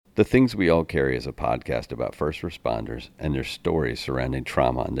The Things We All Carry is a podcast about first responders and their stories surrounding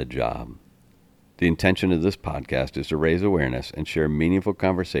trauma on the job. The intention of this podcast is to raise awareness and share meaningful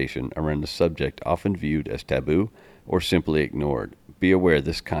conversation around a subject often viewed as taboo or simply ignored. Be aware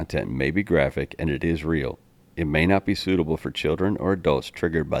this content may be graphic and it is real. It may not be suitable for children or adults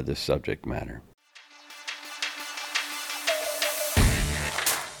triggered by this subject matter.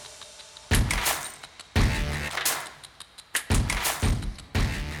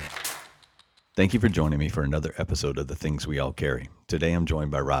 Thank you for joining me for another episode of The Things We All Carry. Today I'm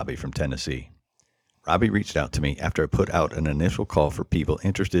joined by Robbie from Tennessee. Robbie reached out to me after I put out an initial call for people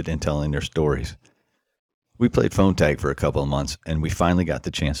interested in telling their stories. We played phone tag for a couple of months, and we finally got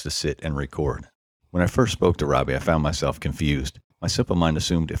the chance to sit and record. When I first spoke to Robbie, I found myself confused. My simple mind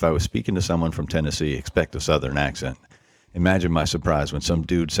assumed if I was speaking to someone from Tennessee, expect a southern accent. Imagine my surprise when some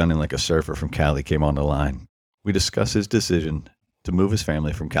dude sounding like a surfer from Cali came on the line. We discussed his decision to move his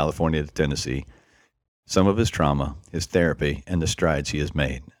family from California to Tennessee, some of his trauma, his therapy, and the strides he has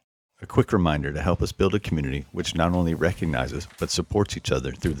made. A quick reminder to help us build a community which not only recognizes but supports each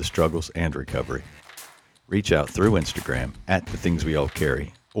other through the struggles and recovery. Reach out through Instagram at The Things We All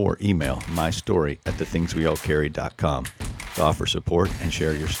Carry or email mystory@thethingsweallcarry.com to offer support and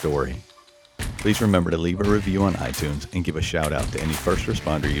share your story. Please remember to leave a review on iTunes and give a shout out to any first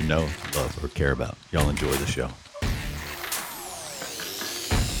responder you know, love, or care about. Y'all enjoy the show.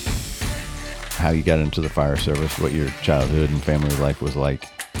 How you got into the fire service, what your childhood and family life was like,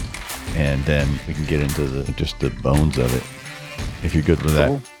 and then we can get into just the bones of it, if you're good with that.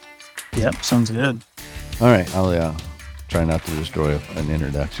 Cool. Yep, sounds good. All right, I'll try not to destroy an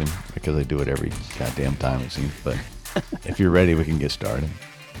introduction because I do it every goddamn time it seems, but if you're ready, we can get started.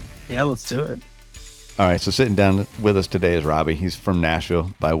 Yeah, let's do it. All right, so sitting down with us today is Robbie. He's from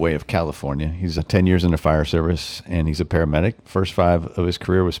Nashville by way of California. He's 10 years in the fire service, and he's a paramedic. First 5 of his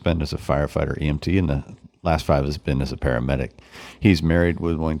career was spent as a firefighter EMT, and the last 5 has been as a paramedic. He's married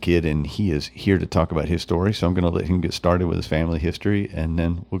with 1 kid, and he is here to talk about his story, so I'm going to let him get started with his family history, and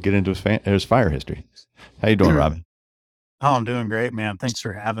then we'll get into his fire history. How you doing, Robbie? Oh, I'm doing great, man. Thanks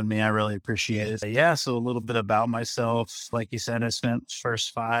for having me. I really appreciate it. Yeah, so a little bit about myself. Like you said, I spent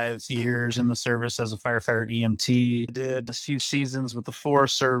first 5 years in the service as a firefighter EMT. Did a few seasons with the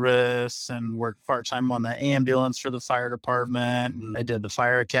Forest Service and worked part-time on the ambulance for the fire department. And I did the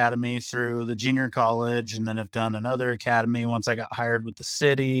fire academy through the junior college, and then I've done another academy once I got hired with the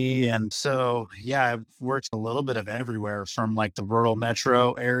city. And so, yeah, I've worked a little bit of everywhere from like the rural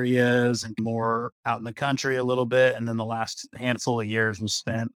metro areas and more out in the country a little bit. And then the last handful of years was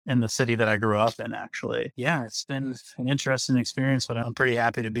spent in the city that I grew up in, actually. Yeah, it's been an interesting experience, but I'm pretty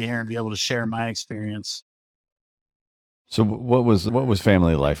happy to be here and be able to share my experience. So what was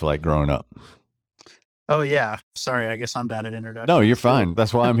family life like growing up? Oh, yeah. Sorry, I guess I'm bad at introductions. No, you're fine.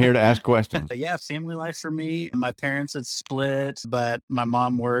 That's why I'm here to ask questions. But yeah, family life for me. My parents had split, but my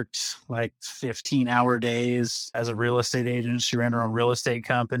mom worked like 15-hour days as a real estate agent. She ran her own real estate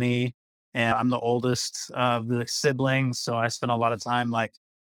company. And I'm the oldest of the siblings. So I spent a lot of time like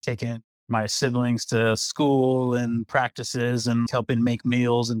taking my siblings to school and practices and helping make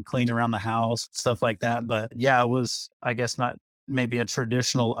meals and clean around the house, stuff like that. But yeah, it was, I guess, not maybe a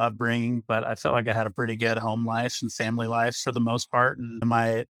traditional upbringing, but I felt like I had a pretty good home life and family life for the most part. And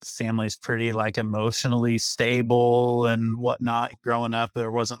my family's pretty like emotionally stable and whatnot. Growing up,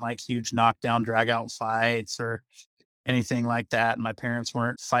 there wasn't like huge knockdown, drag out fights or anything like that. My parents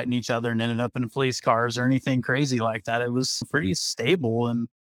weren't fighting each other and ended up in police cars or anything crazy like that. It was pretty stable. And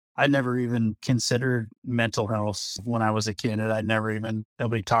I never even considered mental health when I was a kid.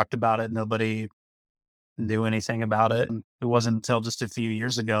 Nobody talked about it. Nobody knew anything about it. And it wasn't until just a few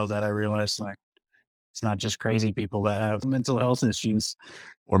years ago that I realized like, it's not just crazy people that have mental health issues.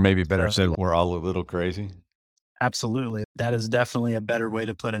 Or maybe better said, we're all a little crazy. Absolutely. That is definitely a better way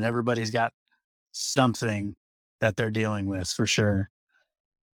to put it. Everybody's got something that they're dealing with for sure.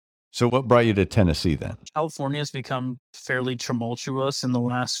 So what brought you to Tennessee then? California has become fairly tumultuous in the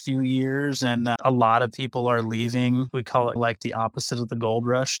last few years, and a lot of people are leaving. We call it like the opposite of the gold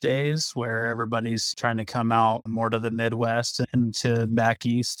rush days, where everybody's trying to come out more to the Midwest and to back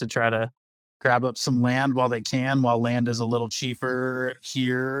east to try to grab up some land while they can, while land is a little cheaper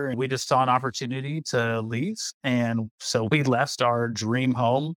here. We just saw an opportunity to leave. And so we left our dream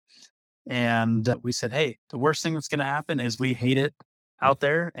home. And we said, hey, the worst thing that's going to happen is we hate it out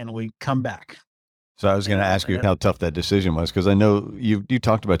there and we come back. So I was going to ask you how tough that decision was, because I know you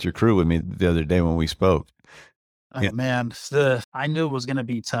talked about your crew with me the other day when we spoke. Oh, man, I knew it was going to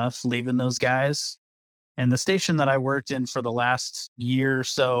be tough leaving those guys. And the station that I worked in for the last year or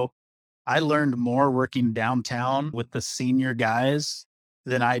so, I learned more working downtown with the senior guys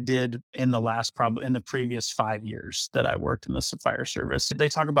than I did in probably in the previous 5 years that I worked in the fire service. They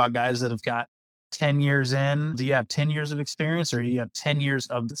talk about guys that have got 10 years in. Do you have 10 years of experience, or do you have 10 years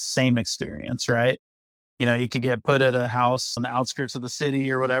of the same experience, right? You know, you could get put at a house on the outskirts of the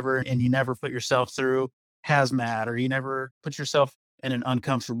city or whatever, and you never put yourself through hazmat, or you never put yourself in an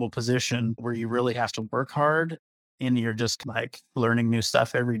uncomfortable position where you really have to work hard and you're just like learning new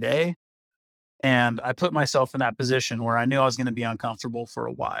stuff every day. And I put myself in that position where I knew I was going to be uncomfortable for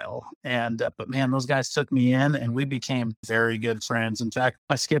a while. But man, those guys took me in and we became very good friends. In fact,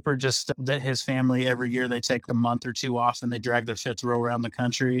 my skipper just that his family every year, they take a month or two off and they drag their fifth row around the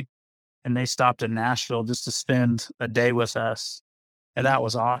country. And they stopped in Nashville just to spend a day with us. And that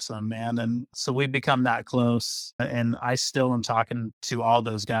was awesome, man. And so we've become that close. And I still am talking to all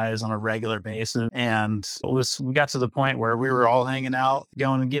those guys on a regular basis. And we got to the point where we were all hanging out,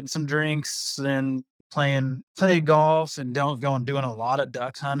 going and getting some drinks and playing golf and doing a lot of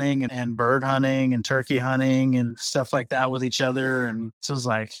duck hunting and bird hunting and turkey hunting and stuff like that with each other. And so it was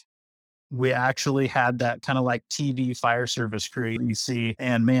like, we actually had that kind of like TV fire service crew you see.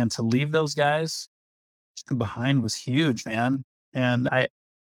 And man, to leave those guys behind was huge, man. And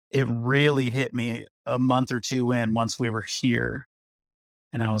it really hit me a month or two in once we were here.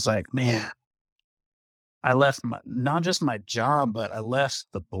 And I was like, man, I left not just my job, but I left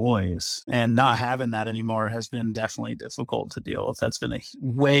the boys, and not having that anymore has been definitely difficult to deal with. That's been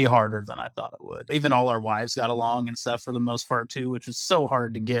way harder than I thought it would. Even all our wives got along and stuff for the most part too, which is so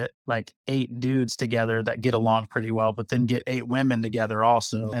hard to get like 8 dudes together that get along pretty well, but then get 8 women together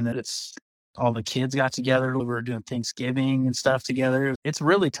also. And then it's all the kids got together. We were doing Thanksgiving and stuff together. It's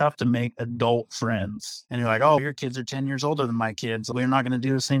really tough to make adult friends. And you're like, oh, your kids are 10 years older than my kids. We're not going to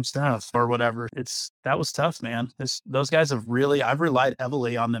do the same stuff or whatever. That was tough, man. Those guys I've relied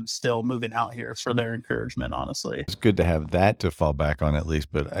heavily on them still moving out here for their encouragement, honestly. It's good to have that to fall back on at least,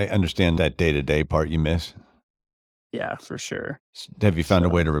 but I understand that day-to-day part you miss. Yeah, for sure. Have you found a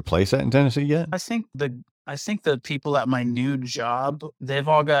way to replace that in Tennessee yet? I think the people at my new job, they've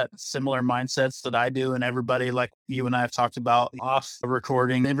all got similar mindsets that I do. And everybody, like you and I have talked about off the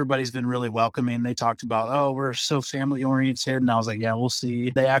recording, everybody's been really welcoming. They talked about, oh, we're so family oriented. And I was like, yeah, we'll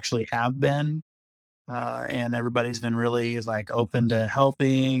see. They actually have been. And everybody's been really like open to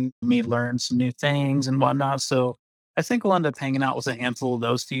helping me learn some new things and whatnot. So I think we'll end up hanging out with a handful of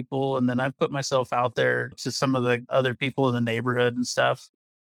those people. And then I've put myself out there to some of the other people in the neighborhood and stuff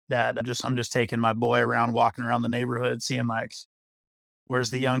that I'm just taking my boy around, walking around the neighborhood, seeing like, where's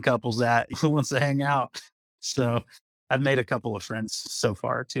the young couples at? Who wants to hang out? So I've made a couple of friends so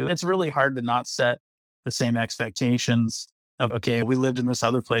far too. It's really hard to not set the same expectations of, okay, we lived in this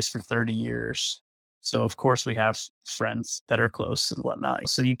other place for 30 years. So of course we have friends that are close and whatnot.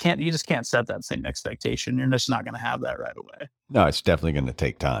 So you just can't set that same expectation. You're just not going to have that right away. No, it's definitely going to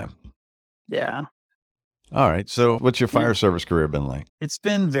take time. Yeah. All right. So what's your fire service career been like? It's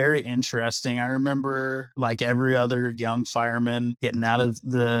been very interesting. I remember, like every other young fireman, getting out of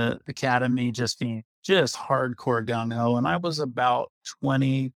the academy, just being just hardcore gung ho. And I was about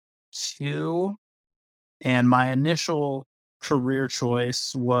 22. And my initial career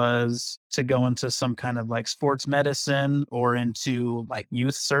choice was to go into some kind of like sports medicine or into like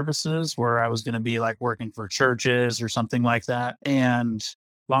youth services, where I was going to be like working for churches or something like that. And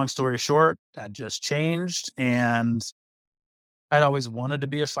long story short, that just changed. And I'd always wanted to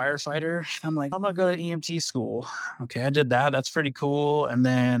be a firefighter. I'm like, I'm going to go to EMT school. Okay, I did that. That's pretty cool. And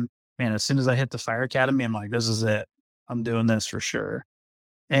then, man, as soon as I hit the fire academy, I'm like, this is it. I'm doing this for sure.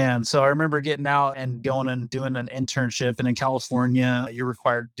 And so I remember getting out and going and doing an internship. And in California, you're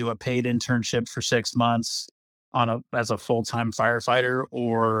required to do a paid internship for 6 months as a full-time firefighter,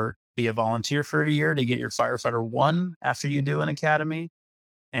 or be a volunteer for a year to get your firefighter one after you do an academy.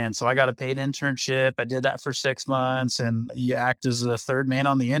 And so I got a paid internship. I did that for 6 months, and you act as the third man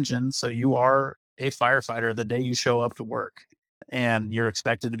on the engine. So you are a firefighter the day you show up to work, and you're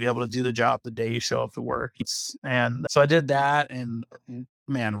expected to be able to do the job the day you show up to work. And so I did that, and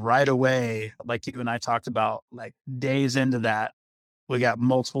man, right away, like you and I talked about, like days into that, we got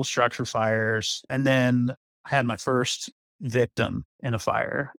multiple structure fires. And then I had my first victim in a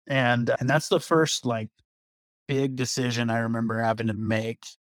fire. And that's the first like big decision I remember having to make,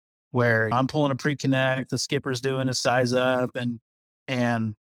 where I'm pulling a pre-connect, the skipper's doing a size up,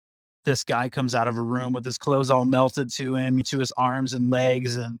 and this guy comes out of a room with his clothes all melted to his arms and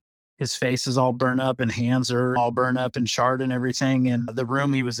legs, and his face is all burned up and hands are all burned up and charred and everything. And the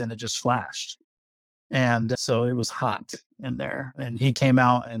room he was in, it just flashed. And so it was hot in there. And he came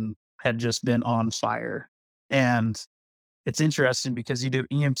out and had just been on fire. And it's interesting because you do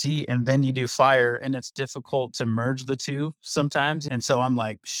EMT and then you do fire, and it's difficult to merge the two sometimes. And so I'm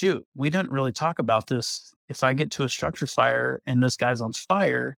like, shoot, we didn't really talk about this. If I get to a structure fire and this guy's on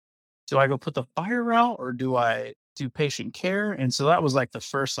fire, do I go put the fire out or do I do patient care? And so that was like the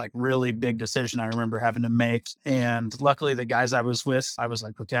first like really big decision I remember having to make. And luckily the guys I was with, I was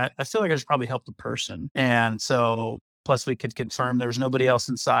like, okay, I feel like I should probably help the person. And so plus we could confirm there was nobody else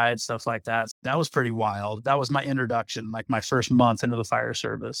inside, stuff like that. That was pretty wild. That was my introduction, like my first month into the fire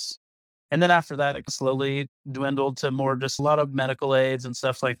service. And then after that, it slowly dwindled to more just a lot of medical aids and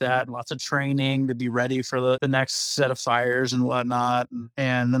stuff like that, and lots of training to be ready for the next set of fires and whatnot.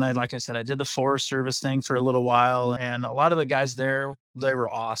 And then like I said, I did the Forest Service thing for a little while. And a lot of the guys there, they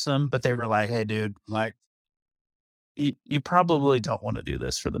were awesome, but they were like, hey, dude, like, you probably don't want to do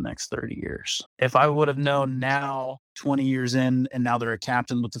this for the next 30 years. If I would have known now, 20 years in, and now they're a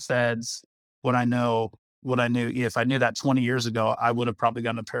captain with the feds, what I know, what I knew, if I knew that 20 years ago, I would have probably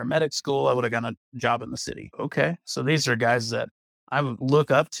gone to paramedic school. I would have gotten a job in the city. Okay. So these are guys that I would look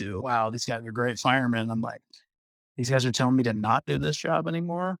up to. Wow, these guys are great firemen. I'm like, these guys are telling me to not do this job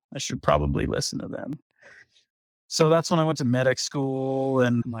anymore. I should probably listen to them. So that's when I went to medic school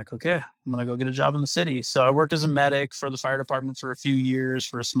and I'm like, okay, I'm going to go get a job in the city. So I worked as a medic for the fire department for a few years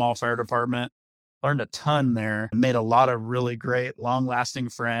for a small fire department. Learned a ton there, made a lot of really great long lasting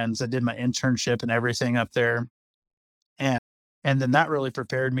friends. I did my internship and everything up there. And, and then that really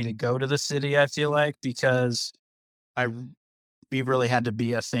prepared me to go to the city, I feel like, because I, we really had to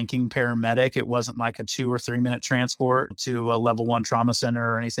be a thinking paramedic. It wasn't like a 2 or 3 minute transport to a level 1 trauma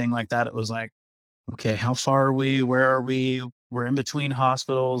center or anything like that. It was like, okay, how far are we? Where are we? We're in between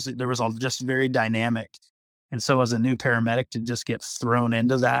hospitals. There was all just very dynamic. And so as a new paramedic to just get thrown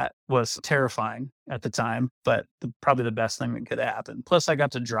into that was terrifying at the time, but probably the best thing that could happen. Plus I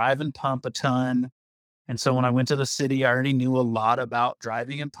got to drive and pump a ton. And so when I went to the city, I already knew a lot about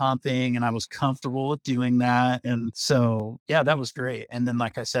driving and pumping, and I was comfortable with doing that. And so, yeah, that was great. And then,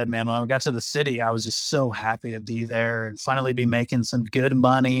 like I said, man, when I got to the city, I was just so happy to be there and finally be making some good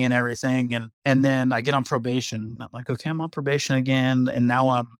money and everything. And then I get on probation. I'm like, okay, I'm on probation again. And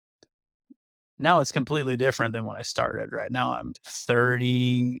now it's completely different than when I started. Right now I'm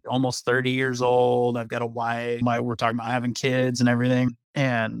 30, almost 30 years old. I've got a wife. We're talking about having kids and everything.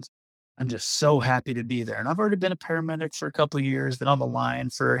 And I'm just so happy to be there. And I've already been a paramedic for a couple of years, been on the line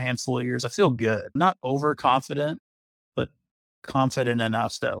for a handful of years. I feel good, not overconfident, but confident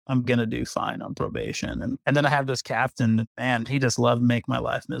enough that I'm going to do fine on probation. And then I have this captain, and he just loved to make my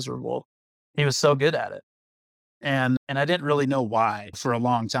life miserable. He was so good at it. And I didn't really know why for a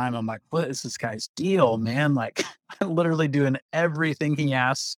long time. I'm like, what is this guy's deal, man? Like I'm literally doing everything he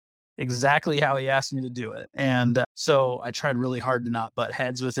asks exactly how he asked me to do it. And so I tried really hard to not butt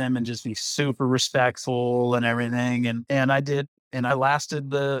heads with him and just be super respectful and everything. And I did. And I lasted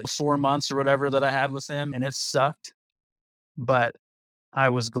the 4 months or whatever that I had with him, and it sucked. But I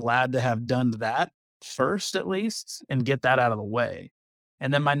was glad to have done that first, at least, and get that out of the way.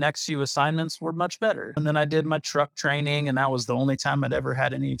 And then my next few assignments were much better. And then I did my truck training, and that was the only time I'd ever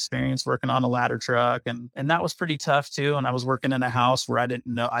had any experience working on a ladder truck. And that was pretty tough too. And I was working in a house where I didn't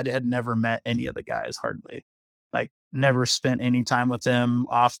know, I had never met any of the guys hardly, like never spent any time with them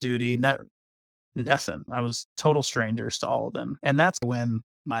off duty, nothing. I was total strangers to all of them. And that's when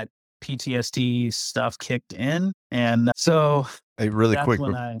my PTSD stuff kicked in. And so Hey, really that's quick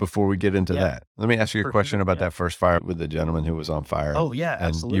when I, before we get into yeah, that, let me ask you a for question sure. about Yeah. that first fire with the gentleman who was on fire. Oh, yeah, And you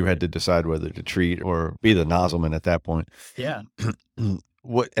absolutely. had to decide whether to treat or be the nozzleman at that point. Yeah.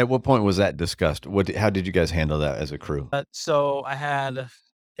 At what point was that discussed? How did you guys handle that as a crew? So I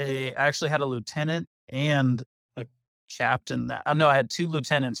actually had a lieutenant and a captain no, I had 2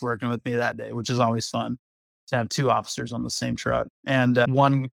 lieutenants working with me that day, which is always fun to have 2 officers on the same truck. And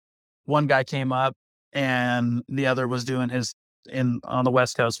one guy came up and the other was doing his on the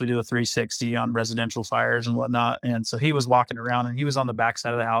West Coast, we do a 360 on residential fires and whatnot. And so he was walking around and he was on the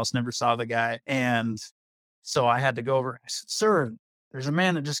backside of the house, never saw the guy. And so I had to go over. I said, sir, there's a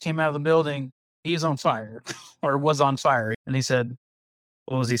man that just came out of the building. He's on fire or was on fire. And he said,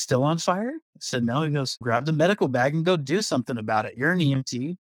 well, was he still on fire? I said, no. He goes, grab the medical bag and go do something about it. You're an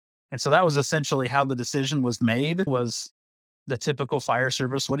EMT. And so that was essentially how the decision was made, was the typical fire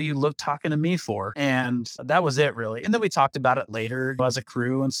service. What do you look talking to me for? And that was it really. And then we talked about it later as a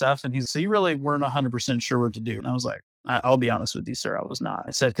crew and stuff. And so you really weren't 100% sure what to do. And I was like, I'll be honest with you, sir. I was not.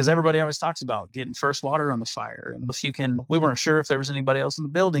 I said, because everybody always talks about getting first water on the fire. And if you can, we weren't sure if there was anybody else in the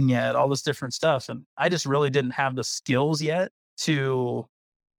building yet, all this different stuff. And I just really didn't have the skills yet to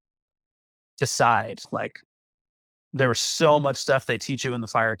decide. Like there was so much stuff they teach you in the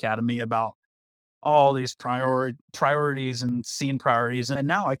fire academy about all these priorities and scene priorities. And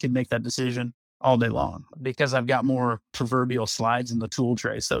now I can make that decision all day long because I've got more proverbial slides in the tool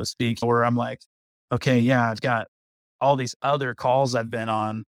tray, so to speak, where I'm like, okay, yeah, I've got all these other calls I've been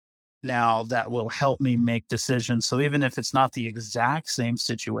on now that will help me make decisions. So even if it's not the exact same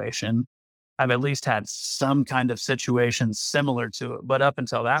situation, I've at least had some kind of situation similar to it. But up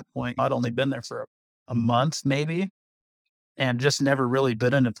until that point, I'd only been there for a month, maybe, and just never really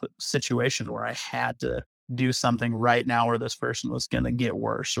been in a situation where I had to do something right now where this person was going to get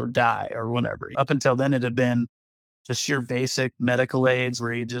worse or die or whatever. Up until then, it had been just your basic medical aids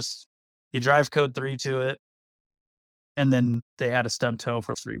where you drive code 3 to it, and then they add a stub toe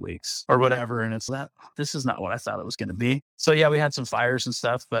for 3 weeks or whatever. And it's that this is not what I thought it was going to be. So yeah, we had some fires and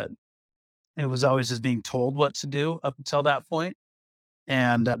stuff, but it was always just being told what to do up until that point.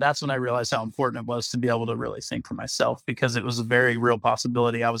 And that's when I realized how important it was to be able to really think for myself, because it was a very real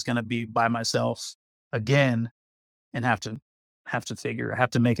possibility I was going to be by myself again and have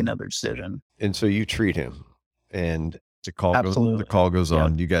to make another decision. And so you treat him, and the Absolutely. call goes Yeah.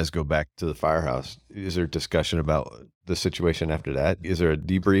 on. You guys go back to the firehouse. Is there discussion about the situation after that? Is there a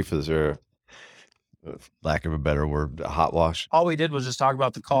debrief? Is there, lack of a better word, a hot wash? All we did was just talk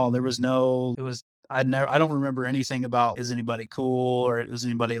about the call. There was no, it was, I don't remember anything about, is anybody cool or does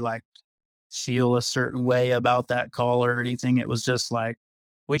anybody like feel a certain way about that call or anything. It was just like,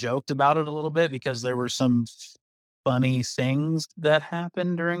 we joked about it a little bit because there were some funny things that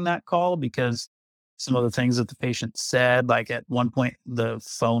happened during that call, because some of the things that the patient said, like at one point, the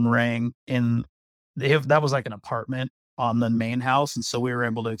phone rang that was like an apartment on the main house. And so we were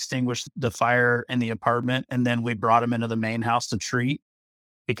able to extinguish the fire in the apartment. And then we brought him into the main house to treat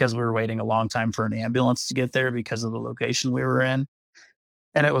because we were waiting a long time for an ambulance to get there because of the location we were in.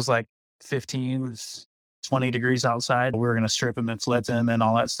 And it was like 15, 20 degrees outside. We were going to strip him and flip him and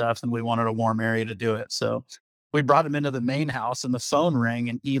all that stuff. And we wanted a warm area to do it. So we brought him into the main house and the phone rang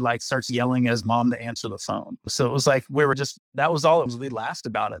and he like starts yelling at his mom to answer the phone. So it was like, that was all it was. We laughed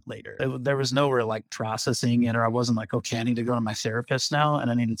about it later. There was no real like processing it, or I wasn't like, okay, I need to go to my therapist now and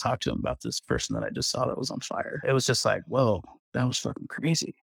I need to talk to him about this person that I just saw that was on fire. It was just like, whoa, that was fucking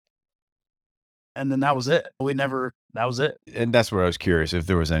crazy. And then that was it. That was it. And that's where I was curious if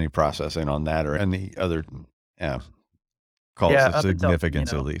there was any processing on that or any other, calls Yeah, of up until,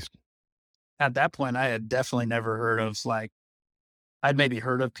 significance at least. at that point, I had definitely never heard of like, I'd maybe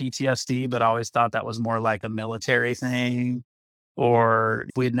heard of PTSD, but I always thought that was more like a military thing. Or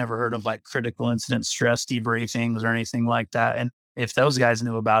we had never heard of like critical incident stress debriefings or anything like that. And if those guys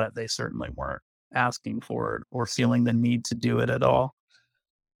knew about it, they certainly weren't asking for it or feeling the need to do it at all.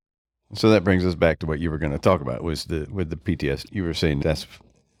 So that brings us back to what you were going to talk about with the PTSD. You were saying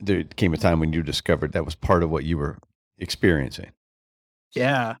there came a time when you discovered that was part of what you were experiencing.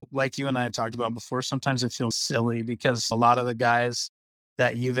 Yeah. Like you and I had talked about before, sometimes it feels silly because a lot of the guys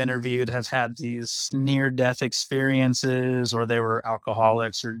that you've interviewed have had these near death experiences, or they were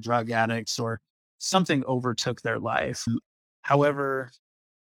alcoholics or drug addicts, or something overtook their life. However,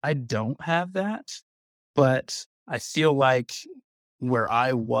 I don't have that, but I feel like where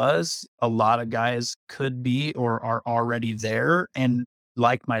I was, a lot of guys could be or are already there. And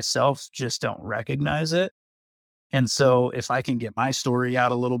like myself, just don't recognize it. And so if I can get my story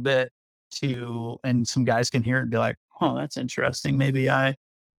out a little bit and some guys can hear it and be like, oh, that's interesting. Maybe I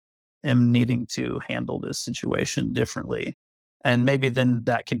am needing to handle this situation differently. And maybe then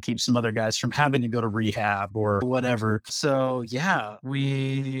that can keep some other guys from having to go to rehab or whatever. So yeah,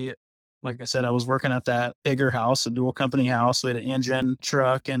 like I said, I was working at that bigger house, a dual company house. We had an engine,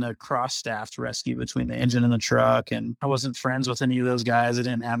 truck, and a cross-staffed rescue between the engine and the truck. And I wasn't friends with any of those guys. I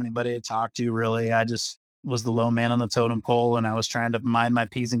didn't have anybody to talk to really. I just was the low man on the totem pole, and I was trying to mind my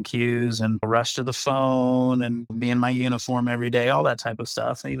P's and Q's and rush to the phone and be in my uniform every day, all that type of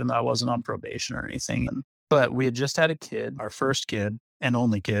stuff, even though I wasn't on probation or anything. But we had just had a kid, our first kid and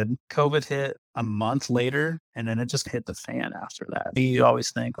only kid. COVID hit a month later, and then it just hit the fan after that. You always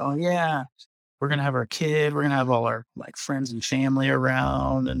think, oh yeah, we're going to have our kid. We're going to have all our like friends and family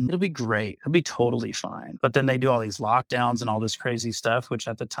around and it'll be great. It'll be totally fine. But then they do all these lockdowns and all this crazy stuff, which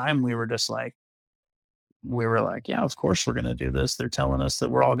at the time we were like, yeah, of course we're going to do this. They're telling us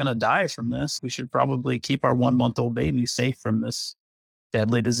that we're all going to die from this. We should probably keep our 1-month-old baby safe from this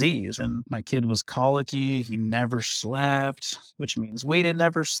deadly disease. And my kid was colicky. He never slept, which means we didn't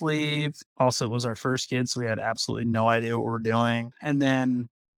ever sleep. Also, it was our first kid, so we had absolutely no idea what we're doing. And then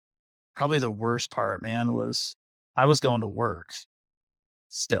probably the worst part, man, was I was going to work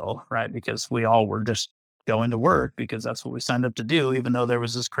still, right? Because we all were just going to work because that's what we signed up to do, even though there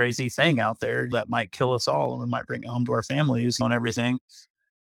was this crazy thing out there that might kill us all and we might bring it home to our families and everything.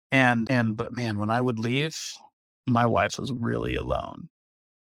 But man, when I would leave, my wife was really alone.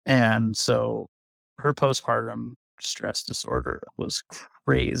 And so her postpartum stress disorder was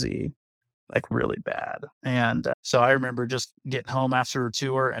crazy, like really bad. And so I remember just getting home after a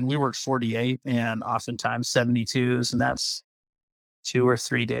tour, and we worked 48 and oftentimes 72s. And that's 2 or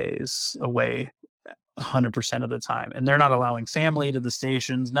 3 days away 100% of the time. And they're not allowing family to the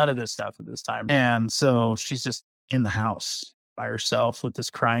stations, none of this stuff at this time. And so she's just in the house by herself with this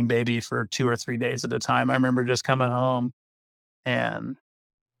crying baby for 2 or 3 days at a time. I remember just coming home and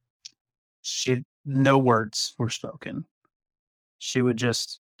no words were spoken. She would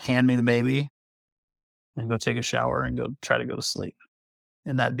just hand me the baby and go take a shower and go try to go to sleep.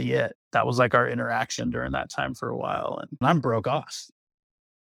 And that'd be it. That was like our interaction during that time for a while. And I'm broke off.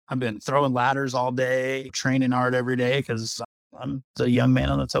 I've been throwing ladders all day, training hard every day because I'm the young man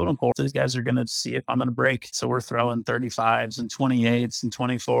on the totem pole. These guys are going to see if I'm going to break. So we're throwing 35s and 28s and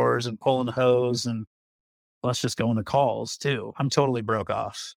 24s and pulling hose, and plus just going to calls too. I'm totally broke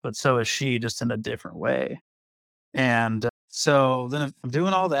off, but so is she, just in a different way. And so then I'm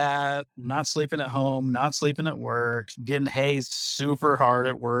doing all that, not sleeping at home, not sleeping at work, getting hazed super hard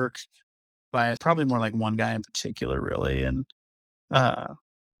at work by probably more like one guy in particular, really. And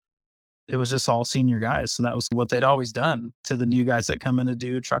it was just all senior guys. So that was what they'd always done to the new guys that come in to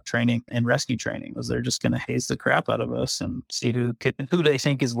do truck training and rescue training, was they're just going to haze the crap out of us and see who they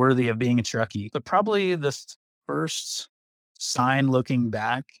think is worthy of being a truckie. But probably the first sign looking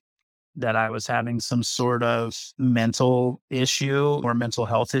back that I was having some sort of mental issue or mental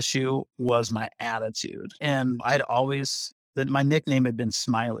health issue was my attitude. And my nickname had been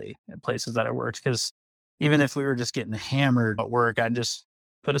Smiley at places that I worked, because even if we were just getting hammered at work, I'd just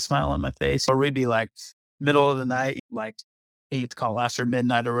put a smile on my face. Or we'd be like middle of the night, like 8th call after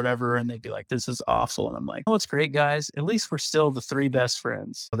midnight or whatever, and they'd be like, "This is awful." And I'm like, "Oh, it's great, guys. At least we're still the 3 best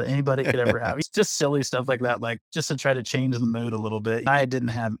friends that anybody could ever have." It's just silly stuff like that, like just to try to change the mood a little bit. I didn't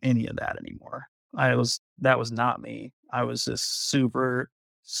have any of that anymore. That was not me. I was just super,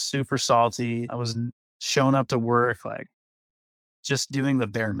 super salty. I was showing up to work, like just doing the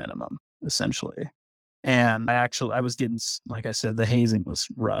bare minimum, essentially. And I was getting, like I said, the hazing was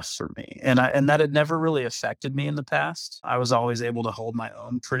rough for me. And that had never really affected me in the past. I was always able to hold my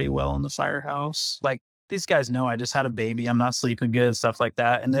own pretty well in the firehouse. Like, these guys know I just had a baby. I'm not sleeping good, stuff like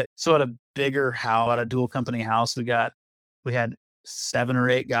that. And so at a bigger house, at a dual company house, we had 7 or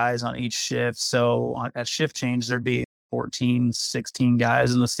 8 guys on each shift. So at shift change, there'd be 14, 16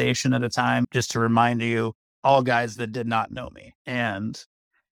 guys in the station at a time, just to remind you, all guys that did not know me. And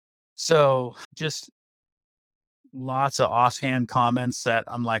so just lots of offhand comments that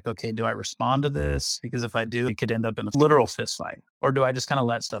I'm like, okay, do I respond to this? Because if I do, it could end up in a literal fist fight. Or do I just kind of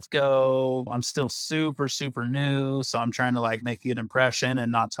let stuff go? I'm still super, super new. So I'm trying to like make a good impression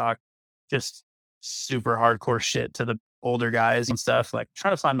and not talk just super hardcore shit to the older guys and stuff, like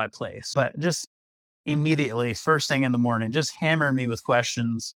trying to find my place. But just immediately, first thing in the morning, just hammering me with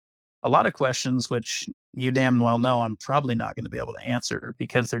questions. A lot of questions, which you damn well know I'm probably not going to be able to answer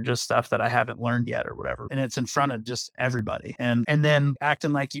because they're just stuff that I haven't learned yet or whatever. And it's in front of just everybody. And then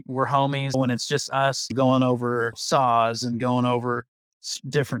acting like we're homies when it's just us going over saws and going over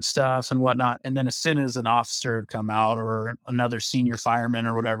different stuff and whatnot. And then as soon as an officer would come out or another senior fireman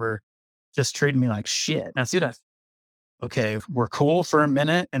or whatever, just treating me like shit. Now, see that? Okay, we're cool for a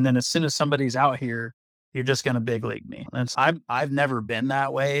minute. And then as soon as somebody's out here, you're just going to big league me. And I've never been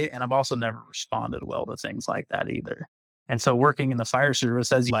that way. And I've also never responded well to things like that either. And so working in the fire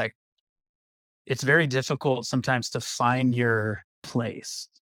service, as like, it's very difficult sometimes to find your place.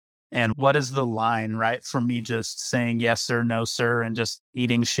 And what is the line, right? For me, just saying yes, sir, no, sir, and just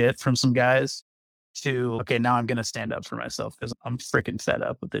eating shit from some guys to, okay, now I'm going to stand up for myself because I'm freaking fed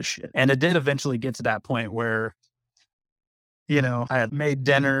up with this shit. And it did eventually get to that point where, you know, I had made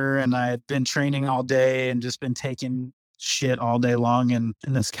dinner and I had been training all day and just been taking shit all day long. And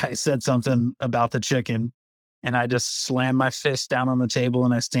this guy said something about the chicken, and I just slammed my fist down on the table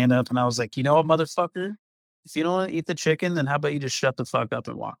and I stand up and I was like, you know what, motherfucker? If you don't want to eat the chicken, then how about you just shut the fuck up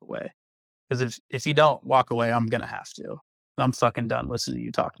and walk away? Because if you don't walk away, I'm going to have to. I'm fucking done listening to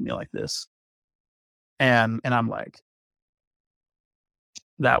you talk to me like this. And I'm like,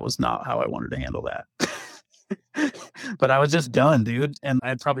 that was not how I wanted to handle that. But I was just done, dude. And I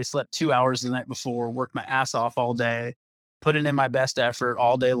had probably slept 2 hours the night before, worked my ass off all day, putting in my best effort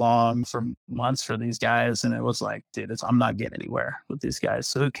all day long for months for these guys. And it was like, dude, I'm not getting anywhere with these guys.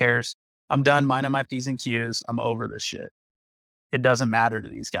 So who cares? I'm done minding my P's and Q's. I'm over this shit. It doesn't matter to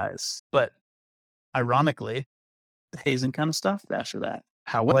these guys. But ironically, the hazing kind of stopped after that.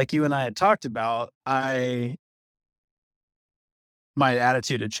 How, like you and I had talked about, my my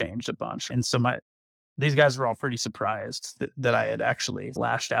attitude had changed a bunch. And so these guys were all pretty surprised that I had actually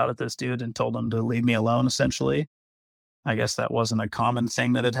lashed out at this dude and told him to leave me alone, essentially. I guess that wasn't a common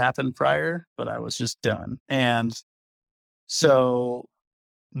thing that had happened prior, but I was just done. And so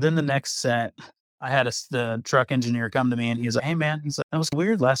then the next set, I had the truck engineer come to me and he's like, "Hey man," he's like, "that was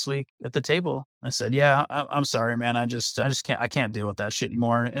weird last week at the table." I said, "Yeah, I'm sorry, man. I just can't deal with that shit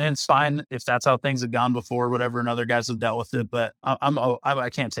anymore." And it's fine if that's how things have gone before, whatever, and other guys have dealt with it. But I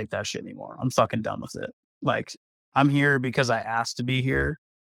can't take that shit anymore. I'm fucking done with it. Like, I'm here because I asked to be here,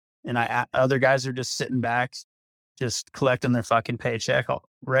 and other guys are just sitting back, just collecting their fucking paycheck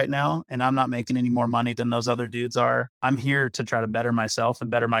right now. And I'm not making any more money than those other dudes are. I'm here to try to better myself and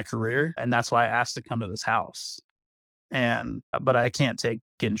better my career. And that's why I asked to come to this house. But I can't take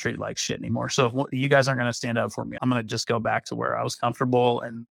getting treated like shit anymore. So if you guys aren't going to stand up for me, I'm going to just go back to where I was comfortable,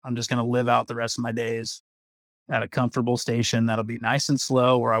 and I'm just going to live out the rest of my days at a comfortable station that'll be nice and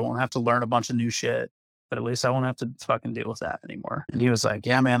slow, where I won't have to learn a bunch of new shit, but at least I won't have to fucking deal with that anymore. And he was like,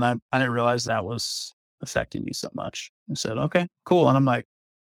 "Yeah, man, I didn't realize that was affecting me so much." I said, "Okay, cool." And I'm like,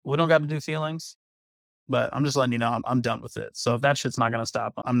 "We don't got to do feelings, but I'm just letting you know I'm done with it. So if that shit's not going to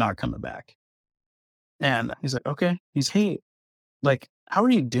stop, I'm not coming back." And he's like, "Okay." He's, "Hey, like, how are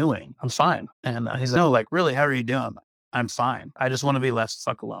you doing?" "I'm fine." And he's like, "No, like, really, how are you doing?" "I'm fine. I just want to be left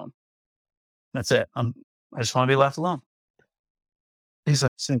the fuck alone. That's it. I just want to be left alone." He's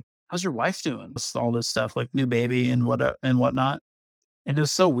like, "How's your wife doing?" All this stuff, like new baby and whatnot. And it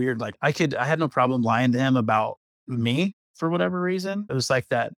was so weird. Like, I had no problem lying to him about me for whatever reason. It was like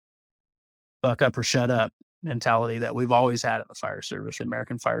that buck up or shut up mentality that we've always had in the fire service. The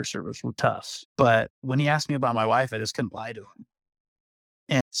American fire service were tough. But when he asked me about my wife, I just couldn't lie to him.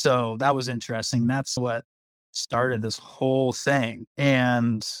 And so that was interesting. That's what started this whole thing.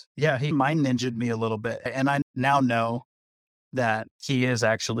 And yeah, he mind ninja'd me a little bit. And I now know that he is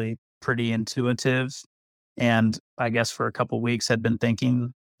actually pretty intuitive. And I guess for a couple of weeks had been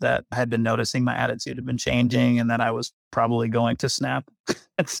thinking that I had been noticing my attitude had been changing and that I was probably going to snap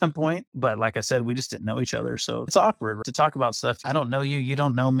at some point. But like I said, we just didn't know each other. So it's awkward to talk about stuff. I don't know you. You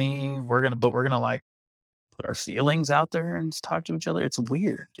don't know me. We're going to like put our feelings out there and just talk to each other. It's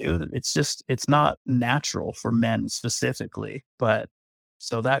weird, dude. It's not natural for men specifically. But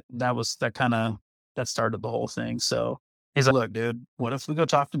so that started the whole thing. So he's like, "Look, dude, what if we go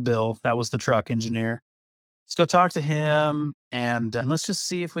talk to Bill?" That was the truck engineer. "Let's go talk to him and let's just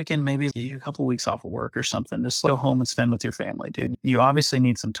see if we can maybe give you a couple of weeks off of work or something. Just go home and spend with your family, dude. You obviously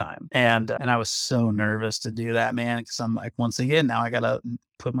need some time." And I was so nervous to do that, man, because I'm like, once again, now I got to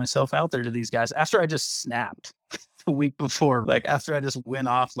put myself out there to these guys after I just snapped the week before, like after I just went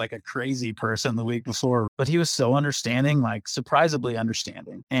off like a crazy person the week before. But he was so understanding, like surprisingly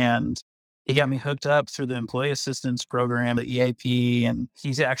understanding. And he got me hooked up through the employee assistance program, the EAP. And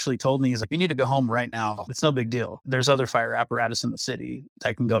he's actually told me, he's like, "You need to go home right now. It's no big deal. There's other fire apparatus in the city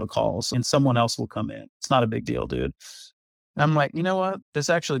that can go to calls and someone else will come in. It's not a big deal, dude." And I'm like, you know what? This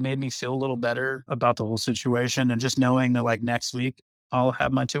actually made me feel a little better about the whole situation. And just knowing that like next week I'll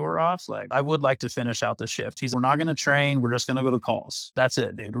have my tour off. Like, I would like to finish out the shift. We're not going to train. We're just going to go to calls. That's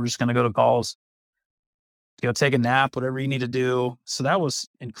it, dude. We're just going to go to calls. Go take a nap, whatever you need to do. So that was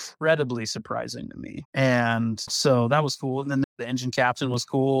incredibly surprising to me. And so that was cool. And then the engine captain was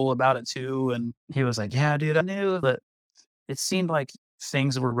cool about it too. And he was like, "Yeah, dude, I knew that it seemed like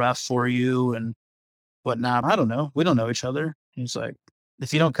things were rough for you and whatnot. I don't know. We don't know each other." He's like,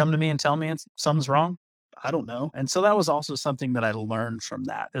 "If you don't come to me and tell me something's wrong, I don't know." And so that was also something that I learned from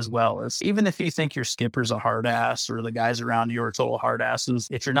that as well, is even if you think your skipper's a hard ass or the guys around you are total hard asses,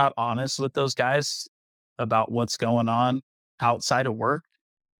 if you're not honest with those guys about what's going on outside of work,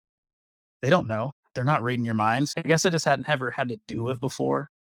 they don't know. They're not reading your minds. I guess I just hadn't ever had to do it before.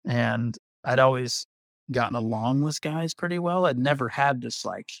 And I'd always gotten along with guys pretty well. I'd never had this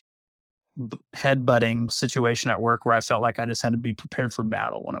like headbutting situation at work where I felt like I just had to be prepared for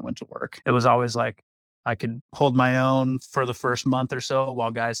battle when I went to work. It was always like I could hold my own for the first month or so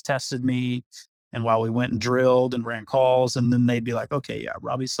while guys tested me and while we went and drilled and ran calls. And then they'd be like, "Okay, yeah,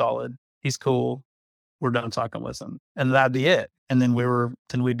 Robbie's solid. He's cool. We're done talking with him." And that'd be it. And then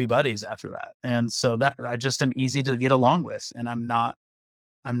we'd be buddies after that. And so that I just am easy to get along with. And I'm not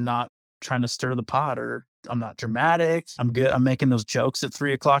trying to stir the pot, or I'm not dramatic. I'm good. I'm making those jokes at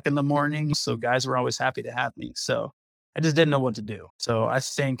 3:00 in the morning. So guys were always happy to have me. So I just didn't know what to do. So I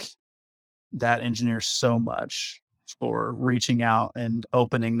thank that engineer so much for reaching out and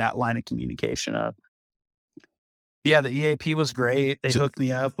opening that line of communication up. Yeah, the EAP was great. They hooked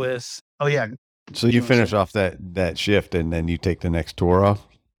me up with, oh yeah. So you finish off that shift and then you take the next tour off?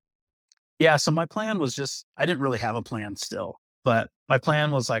 Yeah. So my plan was I didn't really have a plan still. But my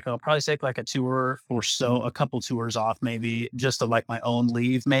plan was like, I'll probably take like a tour or so, a couple tours off, maybe just to like my own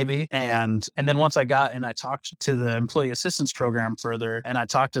leave, maybe. And then once I got and I talked to the employee assistance program further, and I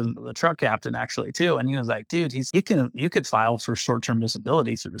talked to the truck captain actually too. And he was like, dude, you could file for short-term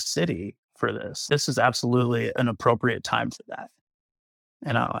disability through the city for this. This is absolutely an appropriate time for that.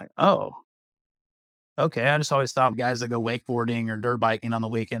 And I'm like, oh, okay. I just always thought guys that go wakeboarding or dirt biking on the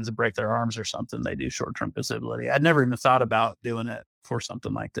weekends and break their arms or something, they do short-term disability. I'd never even thought about doing it for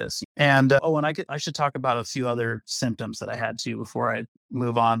something like this. And and I should talk about a few other symptoms that I had too before I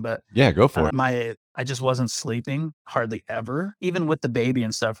move on. But Yeah, go for it. I just wasn't sleeping hardly ever, even with the baby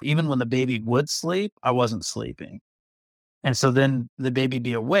and stuff. Even when the baby would sleep, I wasn't sleeping. And so then the baby'd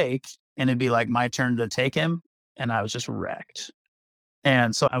be awake and it'd be like my turn to take him. And I was just wrecked.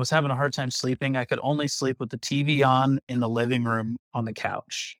 And so I was having a hard time sleeping. I could only sleep with the TV on in the living room on the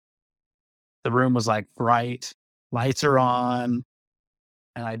couch. The room was like bright, lights are on,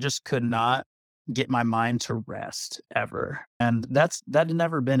 and I just could not get my mind to rest ever. And that had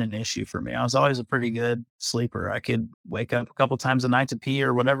never been an issue for me. I was always a pretty good sleeper. I could wake up a couple times a night to pee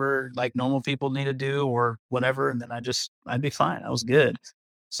or whatever like normal people need to do or whatever. And then I'd be fine. I was good.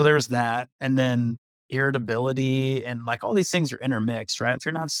 So there was that. And then irritability and like all these things are intermixed, right? If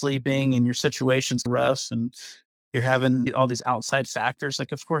you're not sleeping and your situation's rough and you're having all these outside factors,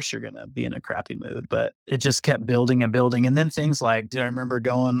 like of course you're going to be in a crappy mood, but it just kept building and building. And then things like, I remember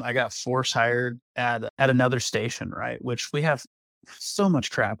I got force hired at another station, right? Which we have so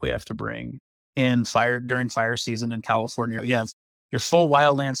much crap we have to bring during fire season in California. You have your full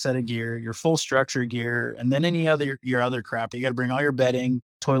wildland set of gear, your full structure gear, and then your other crap. You got to bring all your bedding,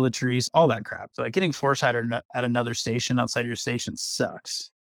 toiletries, all that crap. So like getting force hired at another station outside your station sucks.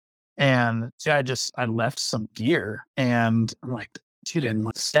 And so I left some gear and I'm like, dude, in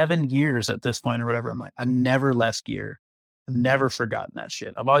like 7 years at this point or whatever, I'm like, I've never left gear. I've never forgotten that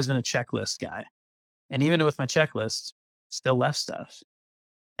shit. I've always been a checklist guy. And even with my checklist, still left stuff.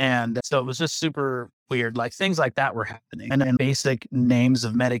 And so it was just super weird. Like things like that were happening. And then basic names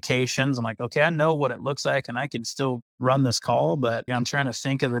of medications. I'm like, okay, I know what it looks like and I can still run this call, but I'm trying to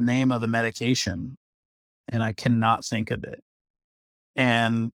think of the name of the medication and I cannot think of it.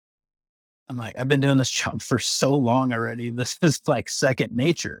 And I'm like, I've been doing this job for so long already. This is like second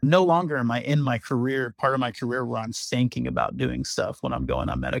nature. No longer am I in my career, part of my career where I'm thinking about doing stuff when I'm going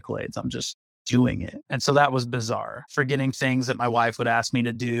on medical aids. I'm just doing it. And so that was bizarre. Forgetting things that my wife would ask me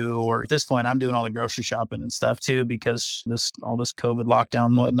to do. Or at this point, I'm doing all the grocery shopping and stuff too, because all this COVID lockdown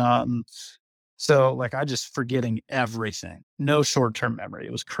and whatnot. And so like I just forgetting everything. No short-term memory.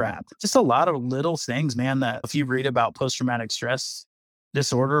 It was crap. Just a lot of little things, man, that if you read about post-traumatic stress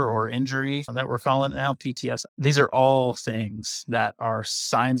disorder or injury that we're calling it now, PTS, these are all things that are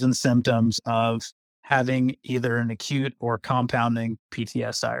signs and symptoms of having either an acute or compounding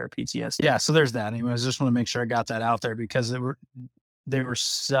PTSI or PTSD. Yeah, so there's that. Anyways, I just want to make sure I got that out there because they were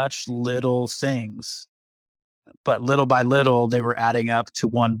such little things, but little by little, they were adding up to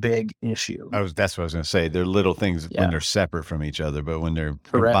one big issue. That's what I was going to say. They're little things when they're separate from each other, but when they're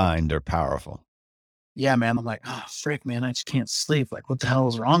combined, they're powerful. Yeah, man. I'm like, oh, frick, man, I just can't sleep. Like, what the hell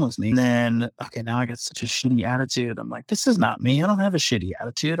is wrong with me? And then, okay, now I got such a shitty attitude. I'm like, this is not me. I don't have a shitty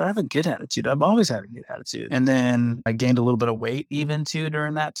attitude. I have a good attitude. I've always had a good attitude. And then I gained a little bit of weight even too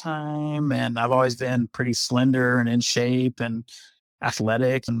during that time. And I've always been pretty slender and in shape and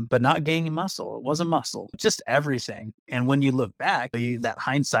athletic, but not gaining muscle. It wasn't muscle, just everything. And when you look back, that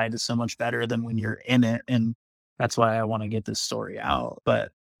hindsight is so much better than when you're in it. And that's why I want to get this story out.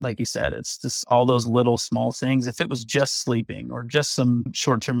 But like you said, it's just all those little small things. If it was just sleeping or just some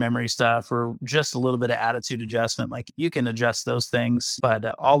short-term memory stuff or just a little bit of attitude adjustment, like you can adjust those things, but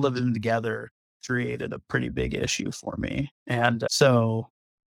all of them together created a pretty big issue for me. And so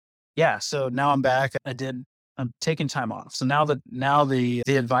now I'm back. I'm taking time off. So now the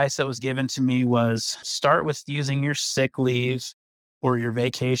advice that was given to me was start with using your sick leave or your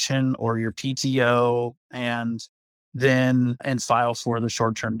vacation or your PTO and file for the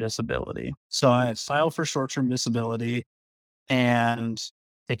short-term disability. So I filed for short-term disability and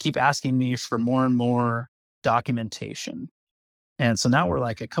they keep asking me for more and more documentation. And so now we're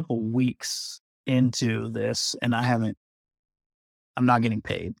like a couple weeks into this and I'm not getting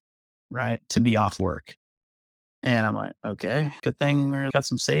paid, right, to be off work. And I'm like, okay, good thing we got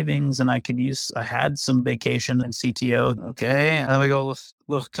some savings and I had some vacation and CTO. Okay. And then we go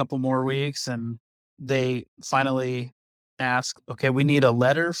a couple more weeks and they finally ask, okay, we need a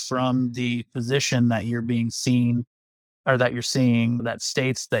letter from the physician that you're being seen or that you're seeing that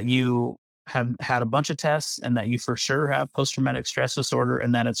states that you have had a bunch of tests and that you for sure have post-traumatic stress disorder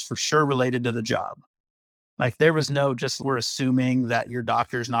and that it's for sure related to the job. Like there was no just, we're assuming that your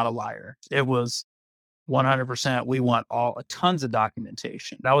doctor's not a liar. It was 100%. We want tons of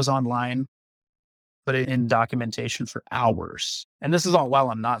documentation. That was online, but in documentation for hours. And this is all while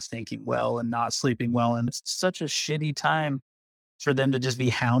I'm not thinking well and not sleeping well. And it's such a shitty time for them to just be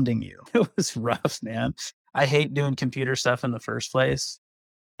hounding you. It was rough, man. I hate doing computer stuff in the first place.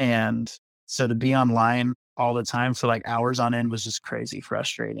 And so to be online all the time for like hours on end was just crazy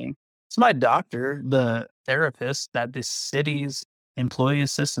frustrating. So my doctor, the therapist that the city's employee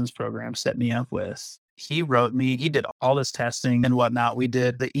assistance program set me up with, he wrote me, he did all this testing and whatnot. We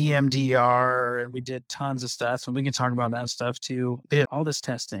did the EMDR and we did tons of stuff. And we can talk about that stuff too. We did all this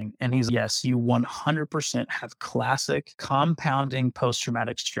testing. And he's, yes, you 100% have classic compounding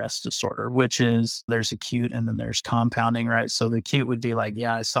post-traumatic stress disorder, which is there's acute and then there's compounding, right? So the acute would be like,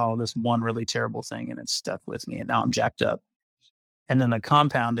 yeah, I saw this one really terrible thing and it stuck with me and now I'm jacked up. And then the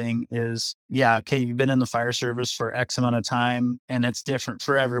compounding is, yeah, okay, you've been in the fire service for X amount of time and it's different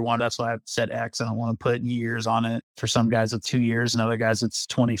for everyone. That's why I've said X. I don't want to put years on it. For some guys, it's 2 years and other guys, it's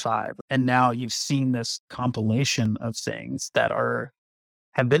 25. And now you've seen this compilation of things that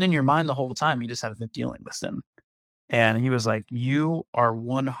have been in your mind the whole time. You just haven't been dealing with them. And he was like, you are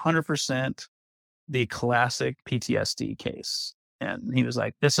 100% the classic PTSD case. And he was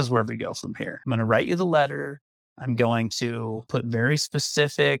like, this is where we go from here. I'm going to write you the letter. I'm going to put very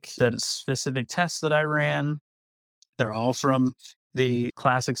specific tests that I ran. They're all from the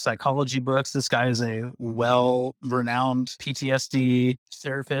classic psychology books. This guy is a well-renowned PTSD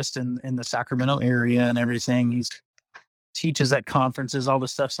therapist in the Sacramento area and everything. He teaches at conferences, all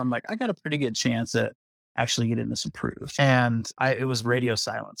this stuff. So I'm like, I got a pretty good chance at actually getting this approved. And it was radio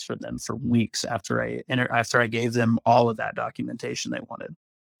silence for them for weeks after I gave them all of that documentation they wanted.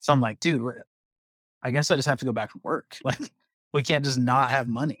 So I'm like, dude, I guess I just have to go back from work. Like we can't just not have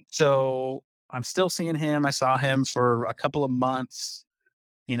money. So I'm still seeing him. I saw him for a couple of months.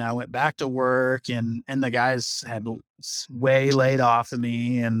 I went back to work and the guys had way laid off of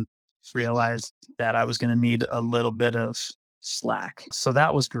me and realized that I was going to need a little bit of slack. So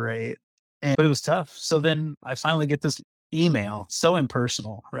that was great. But it was tough. So then I finally get this email, so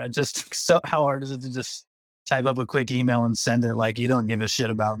impersonal, right? Just so how hard is it to just type up a quick email and send it like you don't give a shit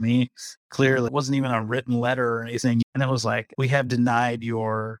about me? Clearly, it wasn't even a written letter or anything. And it was like, we have denied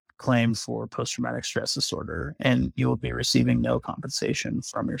your claim for post-traumatic stress disorder and you will be receiving no compensation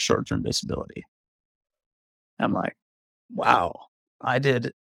from your short-term disability. I'm like, wow, I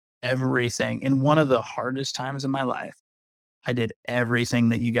did everything. In one of the hardest times in my life, I did everything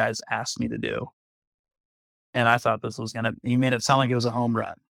that you guys asked me to do. And I thought this was you made it sound like it was a home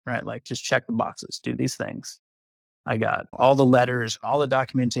run, right? Like just check the boxes, do these things. I got all the letters, all the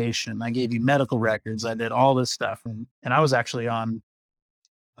documentation. I gave you medical records. I did all this stuff. And I was actually on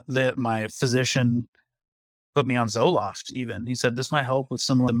my physician put me on Zoloft even. He said, this might help with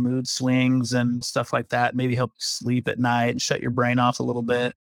some of the mood swings and stuff like that. Maybe help you sleep at night and shut your brain off a little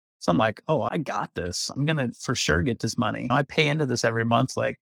bit. So I'm like, oh, I got this. I'm going to for sure get this money. I pay into this every month.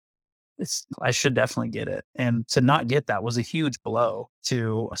 Like I should definitely get it. And to not get that was a huge blow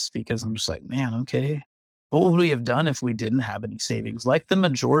to us because I'm just like, man, okay. What would we have done if we didn't have any savings? Like the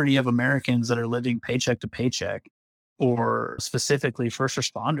majority of Americans that are living paycheck to paycheck, or specifically first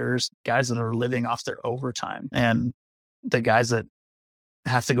responders, guys that are living off their overtime, and the guys that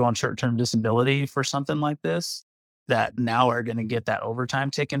have to go on short-term disability for something like this, that now are going to get that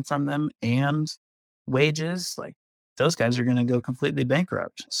overtime taken from them and wages, like those guys are going to go completely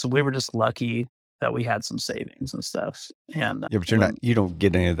bankrupt. So we were just lucky that we had some savings and stuff. And yeah, but you don't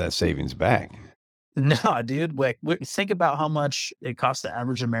get any of that savings back. No, dude. Like, think about how much it costs the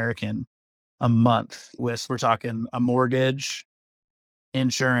average American a month we're talking a mortgage,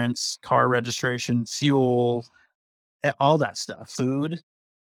 insurance, car registration, fuel, all that stuff, food,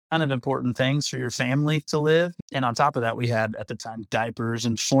 kind of important things for your family to live. And on top of that, we had at the time diapers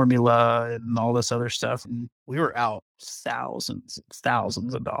and formula and all this other stuff. And we were out thousands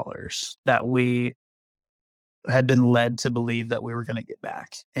of dollars that we had been led to believe that we were going to get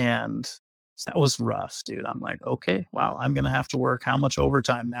back. And that was rough, dude. I'm like, okay, wow, I'm going to have to work how much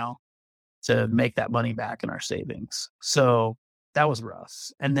overtime now to make that money back in our savings. So that was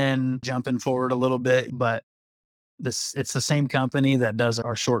rough. And then jumping forward a little bit, but it's the same company that does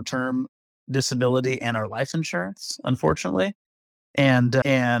our short-term disability and our life insurance, unfortunately. And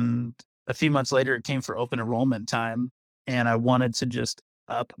a few months later, it came for open enrollment time. And I wanted to just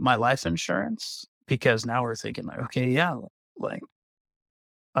up my life insurance because now we're thinking like, okay, yeah, like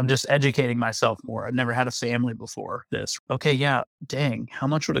I'm just educating myself more. I've never had a family before this. Okay, yeah, dang, how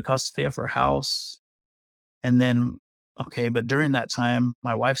much would it cost to pay for a house? And then okay, but during that time,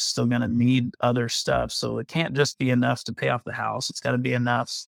 my wife's still going to need other stuff. So it can't just be enough to pay off the house. It's got to be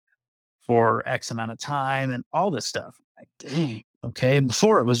enough for X amount of time and all this stuff. Like, dang. Okay. And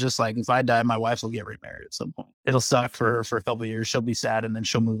before it was just like, if I die, my wife will get remarried at some point. It'll suck for a couple of years. She'll be sad and then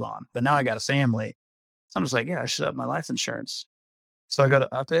she'll move on. But now I got a family. So I'm just like, yeah, I should up my life insurance. So I go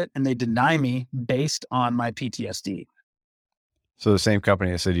to up it and they deny me based on my PTSD. So the same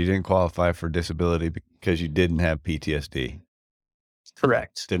company that said you didn't qualify for disability because you didn't have PTSD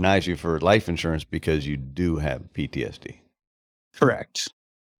Correct. denies you for life insurance because you do have PTSD. Correct.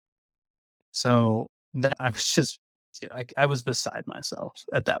 So that I was just, I was beside myself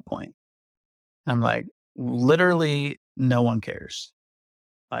at that point. I'm like, literally, no one cares.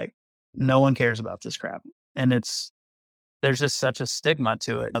 Like, no one cares about this crap. And there's just such a stigma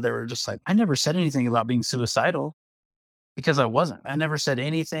to it. They were just like, I never said anything about being suicidal because I wasn't. I never said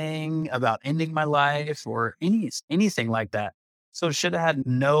anything about ending my life or anything like that. So there should have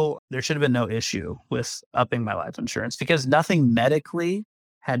been no issue with upping my life insurance because nothing medically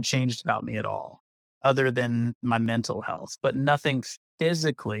had changed about me at all other than my mental health, but nothing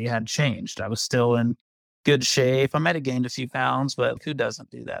physically had changed. I was still in good shape. I might have gained a few pounds, but who doesn't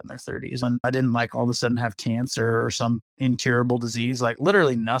do that in their 30s? And I didn't like all of a sudden have cancer or some incurable disease. Like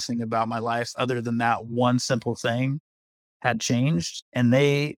literally nothing about my life other than that one simple thing had changed. And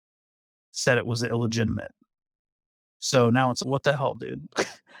they said it was illegitimate. So now it's what the hell, dude?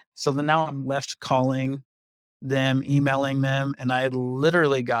 So then now I'm left calling them, emailing them, and I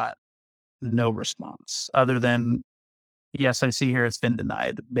literally got no response other than, yes, I see here it's been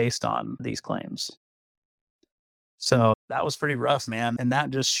denied based on these claims. So that was pretty rough, man. And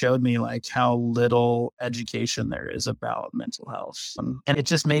that just showed me like how little education there is about mental health. And it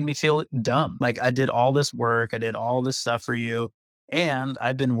just made me feel dumb. Like I did all this work, I did all this stuff for you. And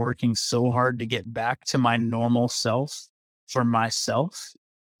I've been working so hard to get back to my normal self for myself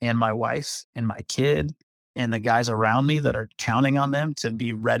and my wife and my kid and the guys around me that are counting on them to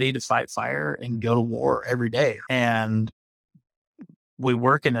be ready to fight fire and go to war every day. And we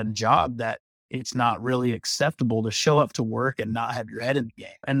work in a job that it's not really acceptable to show up to work and not have your head in the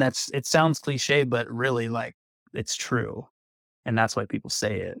game. And it sounds cliche, but really like it's true. And that's why people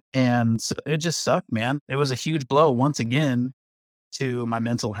say it. And so it just sucked, man. It was a huge blow once again to my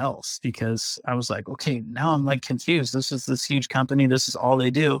mental health because I was like, okay, now I'm like confused. This is this huge company. This is all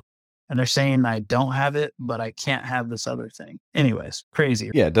they do. And they're saying I don't have it, but I can't have this other thing. Anyways, crazy.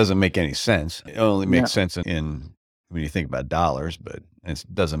 Yeah, it doesn't make any sense. It only Yeah. makes sense in when you think about dollars, but it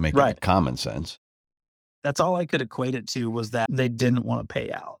doesn't make Right. any common sense. That's all I could equate it to was that they didn't want to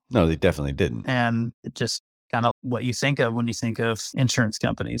pay out. No, they definitely didn't. And it just kind of what you think of when you think of insurance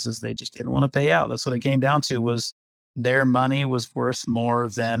companies is they just didn't want to pay out. That's what it came down to was their money was worth more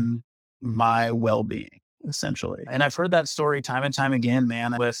than my well-being, essentially. And I've heard that story time and time again,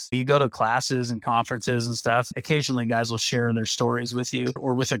 man. You go to classes and conferences and stuff, occasionally guys will share their stories with you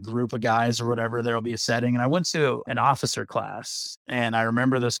or with a group of guys or whatever, there'll be a setting. And I went to an officer class and I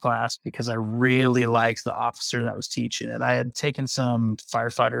remember this class because I really liked the officer that was teaching it. I had taken some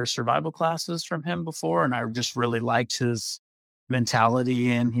firefighter survival classes from him before, and I just really liked his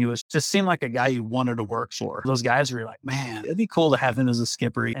mentality, and he was just seemed like a guy you wanted to work for. Those guys were like, man, it'd be cool to have him as a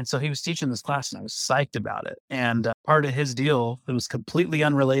skipper. And so he was teaching this class and I was psyched about it. And part of his deal, it was completely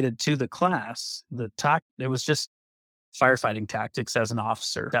unrelated to the class. It was just firefighting tactics as an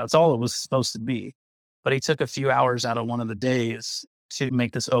officer. That's all it was supposed to be. But he took a few hours out of one of the days to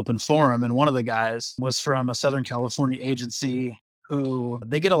make this open forum. And one of the guys was from a Southern California agency who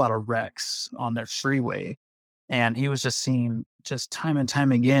they get a lot of wrecks on their freeway. And he was just seeing just time and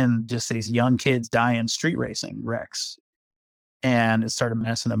time again, just these young kids die in street racing wrecks. And it started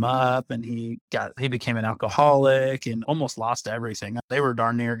messing him up. And he became an alcoholic and almost lost everything. They were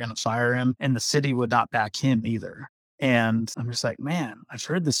darn near going to fire him, and the city would not back him either. And I'm just like, man, I've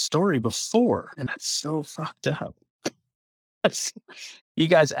heard this story before, and that's so fucked up. You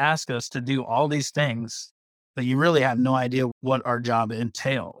guys ask us to do all these things, but you really have no idea what our job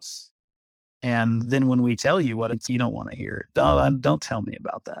entails. And then when we tell you what you don't want to hear it. Don't tell me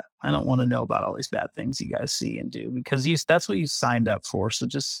about that. I don't want to know about all these bad things you guys see and do because that's what you signed up for. So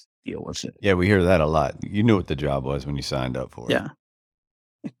just deal with it. Yeah, we hear that a lot. You knew what the job was when you signed up for it. Yeah.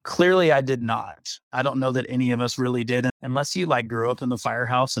 Clearly I did not. I don't know that any of us really did. Unless you like grew up in the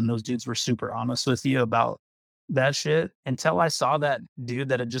firehouse and those dudes were super honest with you about that shit. Until I saw that dude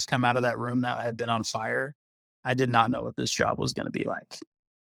that had just come out of that room that had been on fire, I did not know what this job was going to be like.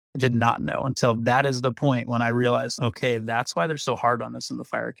 I did not know until that is the point when I realized, okay, that's why they're so hard on us in the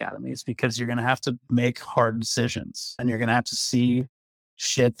fire academy is because you're going to have to make hard decisions and you're going to have to see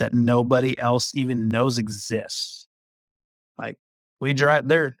shit that nobody else even knows exists. Like we drive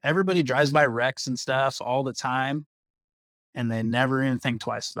there, everybody drives by wrecks and stuff all the time, and they never even think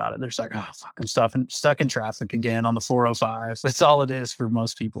twice about it. They're just like, oh, fuck, I'm stuck in traffic again on the 405. That's all it is for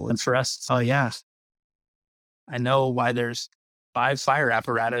most people. And for us, oh yeah, I know why there's 5 fire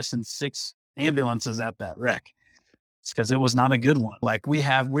apparatus and 6 ambulances at that wreck. It's because it was not a good one. Like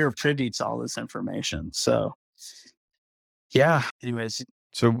we're privy to all this information. So yeah. Anyways.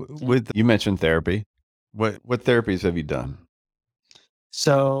 So you mentioned therapy. What therapies have you done?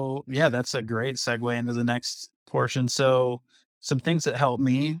 So yeah, that's a great segue into the next portion. So some things that helped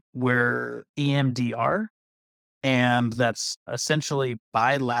me were EMDR, and that's essentially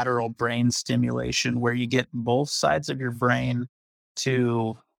bilateral brain stimulation, where you get both sides of your brain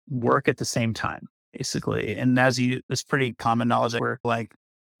to work at the same time, basically. And it's pretty common knowledge where like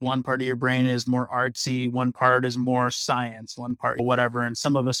one part of your brain is more artsy, one part is more science, one part whatever. And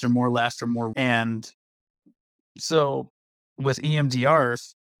some of us are more left or more. And so with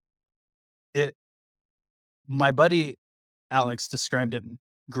EMDR, my buddy Alex described it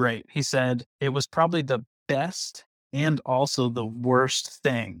great. He said it was probably the best and also the worst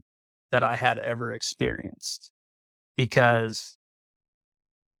thing that I had ever experienced, because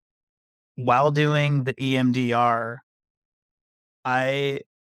while doing the EMDR,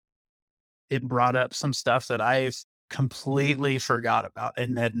 it brought up some stuff that I've completely forgot about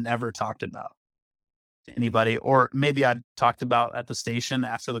and had never talked about to anybody, or maybe I talked about at the station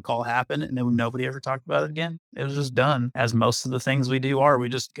after the call happened and then nobody ever talked about it again. It was just done, as most of the things we do are. We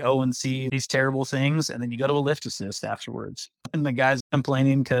just go and see these terrible things, and then you go to a lift assist afterwards. And the guy's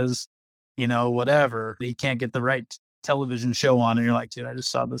complaining because, whatever, he can't get the right television show on. And you're like, dude, I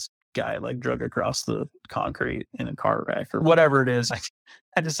just saw this guy like drug across the concrete in a car wreck or whatever it is.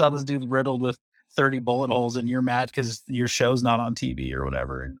 I just saw this dude riddled with 30 bullet holes, and you're mad because your show's not on TV or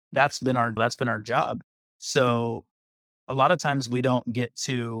whatever. And that's been our job. So a lot of times we don't even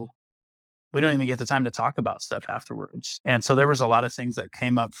get the time to talk about stuff afterwards. And so there was a lot of things that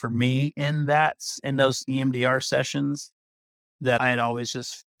came up for me in those EMDR sessions that I had always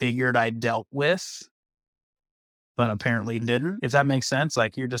just figured I dealt with, but apparently didn't, if that makes sense.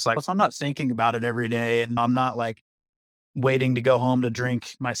 Like you're just like, if I'm not thinking about it every day and I'm not like waiting to go home to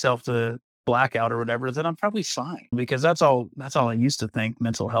drink myself to blackout or whatever, then I'm probably fine. Because that's all I used to think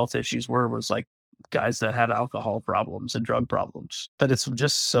mental health issues was like guys that had alcohol problems and drug problems. But it's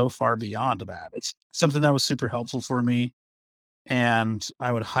just so far beyond that. It's something that was super helpful for me. And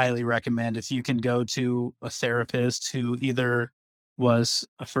I would highly recommend, if you can go to a therapist who either was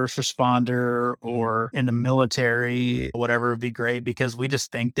a first responder or in the military, whatever, would be great, because we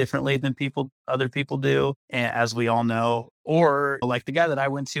just think differently than other people do, as we all know. Or like the guy that I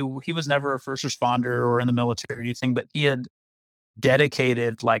went to, he was never a first responder or in the military or anything, but he had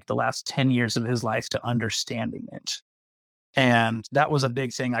dedicated like the last 10 years of his life to understanding it. And that was a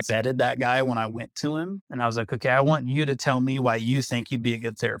big thing. I vetted that guy when I went to him, and I was like, okay, I want you to tell me why you think you'd be a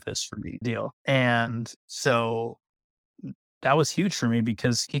good therapist for me. Deal. And so that was huge for me,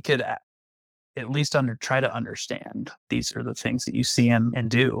 because he could at least try to understand these are the things that you see and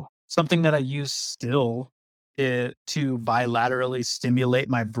do. Something that I use still to bilaterally stimulate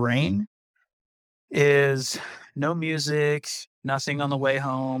my brain is no music, nothing on the way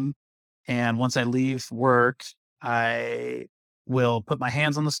home. And once I leave work, I will put my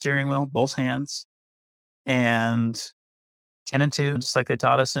hands on the steering wheel, both hands, and 10 and 2, just like they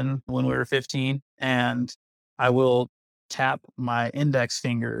taught us when we were 15. And I will tap my index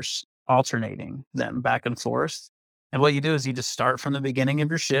fingers, alternating them back and forth. And what you do is you just start from the beginning of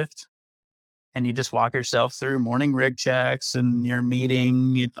your shift, and you just walk yourself through morning rig checks and your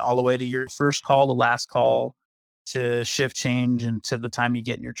meeting all the way to your first call to last call to shift change and to the time you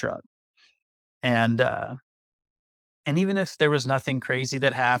get in your truck. And even if there was nothing crazy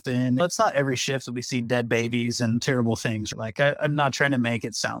that happened, it's not every shift that we see dead babies and terrible things. Like I'm not trying to make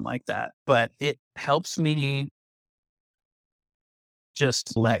it sound like that, but it helps me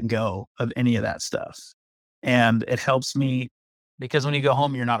just let go of any of that stuff. And it helps me because when you go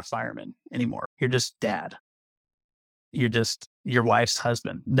home, you're not a fireman anymore. You're just dad. You're just your wife's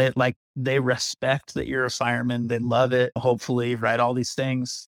husband. They respect that you're a fireman. They love it. Hopefully, right? All these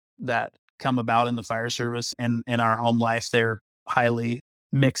things that come about in the fire service and in our home life, they're highly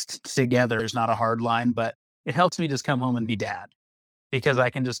mixed together. There's not a hard line, but it helps me just come home and be dad, because I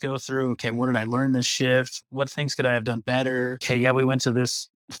can just go through, okay, what did I learn this shift? What things could I have done better? Okay, yeah, we went to this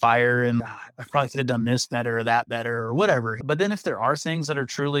fire and I probably could have done this better or that better or whatever. But then if there are things that are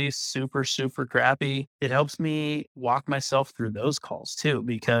truly super, super crappy, it helps me walk myself through those calls too,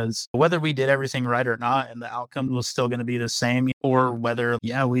 because whether we did everything right or not and the outcome was still going to be the same, or whether,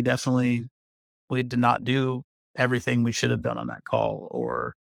 yeah, we did not do everything we should have done on that call,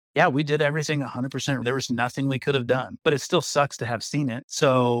 or yeah, we did everything 100%. There was nothing we could have done, but it still sucks to have seen it.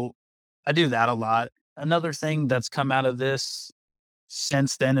 So I do that a lot. Another thing that's come out of this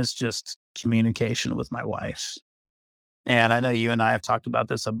since then is just communication with my wife. And I know you and I have talked about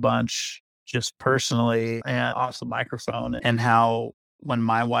this a bunch, just personally and off the microphone, and how when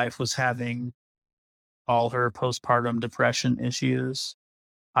my wife was having all her postpartum depression issues,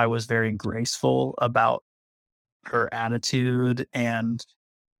 I was very graceful about her attitude and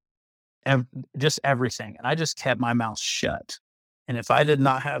just everything. And I just kept my mouth shut. And if I did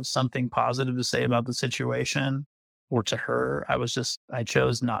not have something positive to say about the situation or to her, I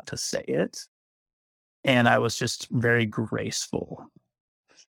chose not to say it. And I was just very graceful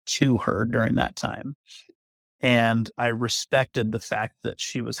to her during that time. And I respected the fact that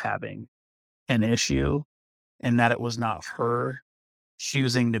she was having an issue and that it was not her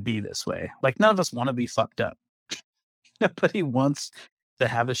choosing to be this way. Like, none of us want to be fucked up. Nobody wants to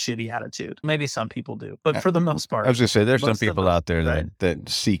have a shitty attitude. Maybe some people do, but for the most part, I was going to say, there's some most of people them, out there right? that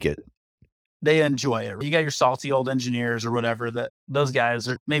seek it. They enjoy it. You got your salty old engineers or whatever, that those guys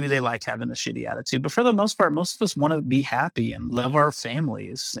are, maybe they like having a shitty attitude, but for the most part, most of us want to be happy and love our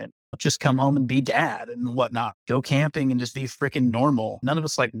families and just come home and be dad and whatnot. Go camping and just be freaking normal. None of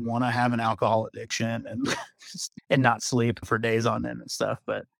us like want to have an alcohol addiction and and not sleep for days on end and stuff.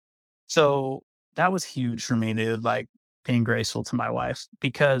 But so that was huge for me, dude. Like, being graceful to my wife,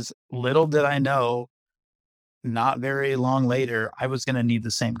 because little did I know, not very long later, I was going to need the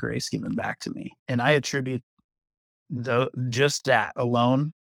same grace given back to me. And I attribute just that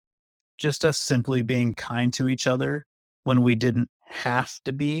alone, just us simply being kind to each other when we didn't have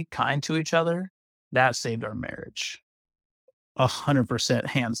to be kind to each other, that saved our marriage. 100%,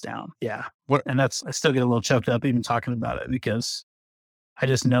 hands down. Yeah. And I still get a little choked up even talking about it, because I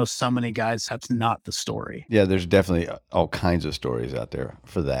just know so many guys that's not the story. Yeah, there's definitely all kinds of stories out there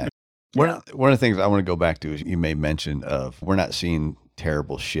for that. Yeah. One of the things I want to go back to is you made mention of, we're not seeing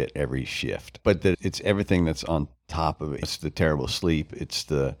terrible shit every shift, but that it's everything that's on top of it. It's the terrible sleep.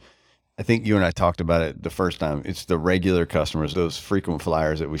 I think you and I talked about it the first time. It's the regular customers, those frequent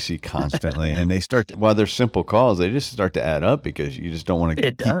flyers that we see constantly. And they while they're simple calls, they just start to add up, because you just don't want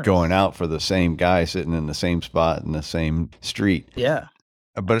to keep going out for the same guy sitting in the same spot in the same street. Yeah.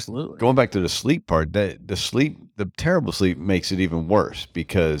 But absolutely. Going back to the sleep part, the terrible sleep makes it even worse,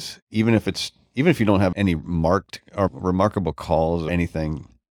 because even if you don't have any marked or remarkable calls or anything,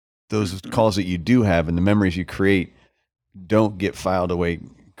 those calls that you do have and the memories you create don't get filed away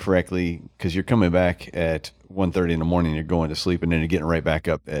correctly, because you're coming back at 1:30 in the morning, you're going to sleep, and then you're getting right back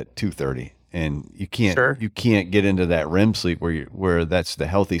up at 2:30. And you can't get into that REM sleep where that's the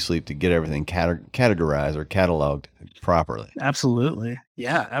healthy sleep to get everything categorized or cataloged properly. Absolutely.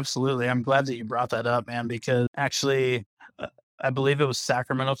 Yeah, absolutely. I'm glad that you brought that up, man, because actually, I believe it was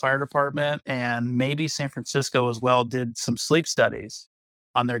Sacramento Fire Department and maybe San Francisco as well did some sleep studies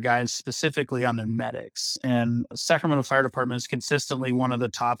on their guys, specifically on their medics. And Sacramento Fire Department is consistently one of the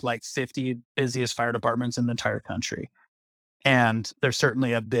top 50 busiest fire departments in the entire country. And they're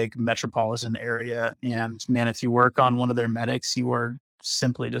certainly a big metropolitan area. And man, if you work on one of their medics, you are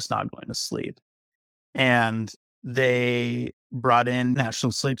simply just not going to sleep. And they brought in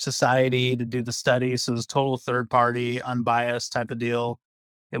National Sleep Society to do the study. So it was total third party, unbiased type of deal.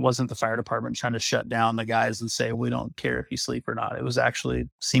 It wasn't the fire department trying to shut down the guys and say, we don't care if you sleep or not. It was actually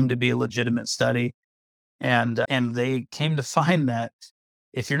seemed to be a legitimate study. And they came to find that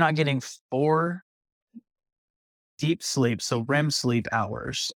if you're not getting 4 deep sleep, so REM sleep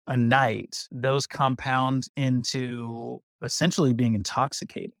hours a night, those compound into essentially being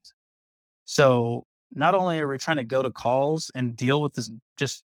intoxicated. So not only are we trying to go to calls and deal with this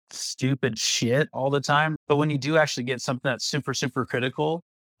just stupid shit all the time, but when you do actually get something that's super, super critical,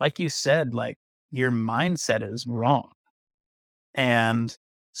 like you said, your mindset is wrong. And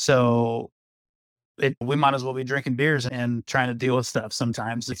so we might as well be drinking beers and trying to deal with stuff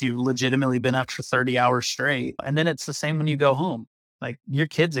sometimes if you've legitimately been up for 30 hours straight. And then it's the same when you go home. Your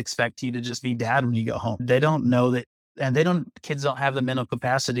kids expect you to just be dad when you go home. They don't know that, and kids don't have the mental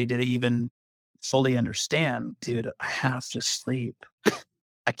capacity to even fully understand, dude, I have to sleep.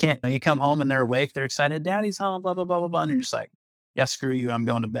 I can't. You come home and they're awake, they're excited, daddy's home, blah, blah, blah, blah, blah. And you're just like, yeah, screw you, I'm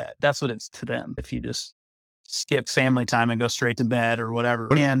going to bed. That's what it's to them. If you just skip family time and go straight to bed or whatever.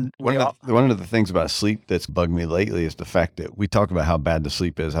 And one of the things about sleep that's bugged me lately is the fact that we talk about how bad the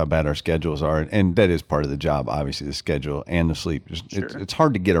sleep is, how bad our schedules are. And that is part of the job, obviously, the schedule and the sleep. It's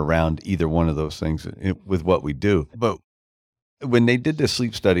hard to get around either one of those things with what we do. But When they did the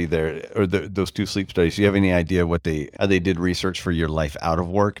sleep study there, or those two sleep studies, do you have any idea how they did research for your life out of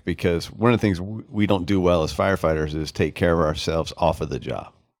work? Because one of the things we don't do well as firefighters is take care of ourselves off of the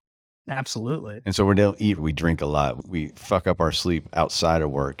job. Absolutely. And so we don't eat, we drink a lot, we fuck up our sleep outside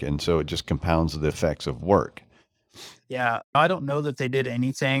of work. And so it just compounds the effects of work. Yeah. I don't know that they did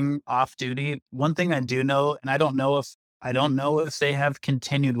anything off duty. One thing I do know, and I don't know if they have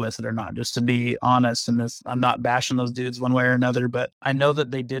continued with it or not, just to be honest. And this, I'm not bashing those dudes one way or another, but I know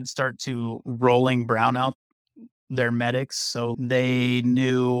that they did start to rolling brown out their medics. So they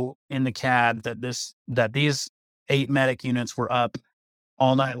knew in the CAD that these 8 medic units were up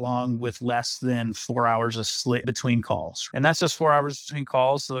all night long with less than 4 hours of sleep between calls. And that's just 4 hours between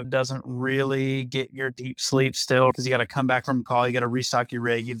calls. So it doesn't really get your deep sleep still, because you got to come back from a call, you got to restock your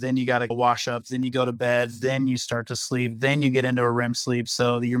rig, then you got to wash up, then you go to bed, then you start to sleep, then you get into a REM sleep.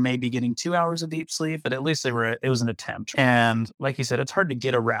 So you're maybe getting 2 hours of deep sleep, but at least it was an attempt. And like you said, it's hard to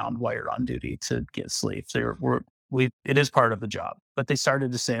get around while you're on duty to get sleep. It is part of the job. But they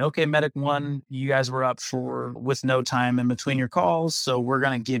started to say, okay, medic 1, you guys were up with no time in between your calls, so we're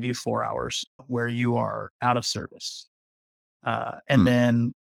going to give you 4 hours where you are out of service. And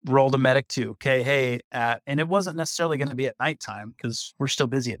then roll to medic 2. Okay, hey, and it wasn't necessarily going to be at nighttime, because we're still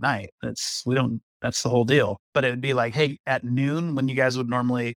busy at night. That's the whole deal. But it would be like, hey, at noon, when you guys would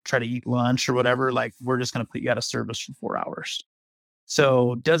normally try to eat lunch or whatever, like, we're just going to put you out of service for 4 hours.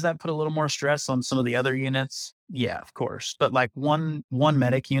 So does that put a little more stress on some of the other units? Yeah, of course. But like one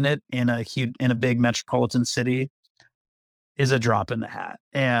medic unit in a big metropolitan city is a drop in the hat.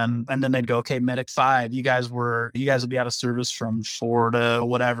 And then they'd go, okay, medic 5, you guys will be out of service from 4 to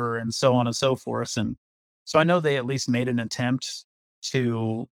whatever, and so on and so forth. And so I know they at least made an attempt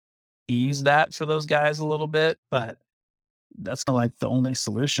to ease that for those guys a little bit, but that's not like the only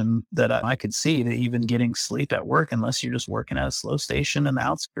solution that I could see to even getting sleep at work, unless you're just working at a slow station in the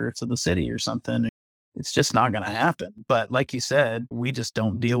outskirts of the city or something. It's just not going to happen. But like you said, we just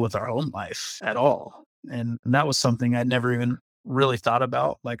don't deal with our own life at all. And that was something I'd never even really thought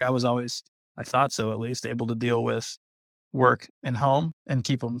about. Like I thought so at least, able to deal with work and home and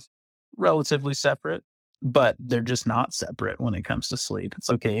keep them relatively separate. But they're just not separate when it comes to sleep. It's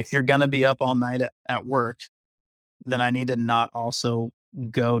okay, if you're going to be up all night at work, then I need to not also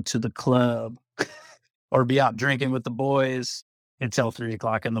go to the club or be out drinking with the boys until 3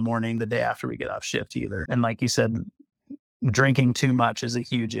 o'clock in the morning the day after we get off shift either. And like you said, drinking too much is a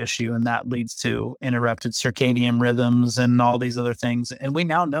huge issue, and that leads to interrupted circadian rhythms and all these other things. And we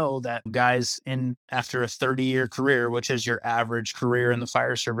now know that guys after a 30-year career, which is your average career in the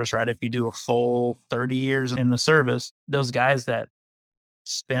fire service, right? If you do a full 30 years in the service, those guys that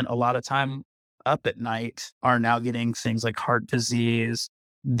spent a lot of time up at night are now getting things like heart disease.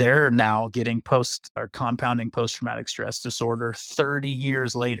 They're now getting compounding post-traumatic stress disorder 30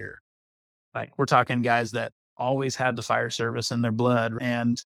 years later. Like, we're talking guys that always had the fire service in their blood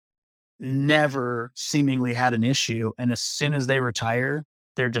and never seemingly had an issue. And as soon as they retire,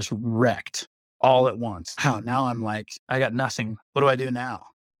 they're just wrecked all at once. Now I'm like, I got nothing. What do I do now?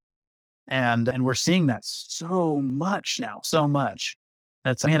 And we're seeing that so much now, so much.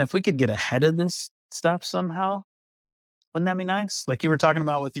 Man, if we could get ahead of this stuff somehow, wouldn't that be nice? Like you were talking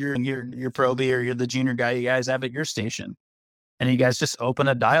about with your probie, or you're the junior guy you guys have at your station, and you guys just open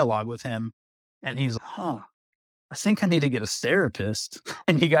a dialogue with him, and he's like, I think I need to get a therapist.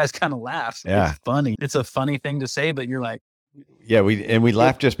 And you guys kind of laugh. Yeah. It's funny. It's a funny thing to say, but you're like, yeah, we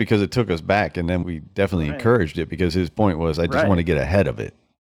laughed just because it took us back, and then we definitely encouraged it, because his point was, I just want to get ahead of it.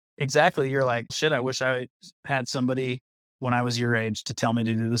 Exactly. You're like, shit, I wish I had somebody when I was your age to tell me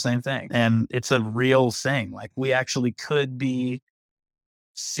to do the same thing. And it's a real thing. Like, we actually could be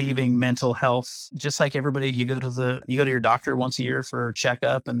receiving mental health, just like everybody. You go to your doctor once a year for a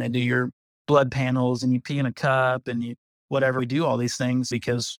checkup, and they do your blood panels, and you pee in a cup, and you whatever. We do all these things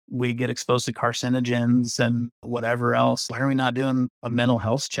because we get exposed to carcinogens and whatever else. Why are we not doing a mental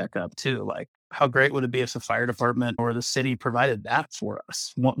health checkup too? Like, how great would it be if the fire department or the city provided that for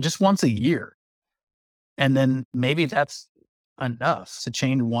us just once a year? And then maybe that's enough to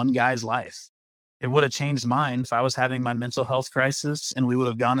change one guy's life. It would have changed mine if I was having my mental health crisis, and we would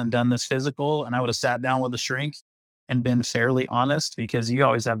have gone and done this physical, and I would have sat down with a shrink and been fairly honest, because you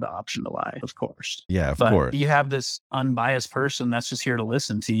always have the option to lie, of course. Yeah, of course. You have this unbiased person that's just here to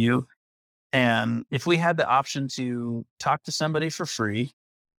listen to you. And if we had the option to talk to somebody for free,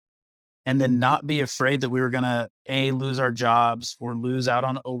 and then not be afraid that we were going to lose our jobs or lose out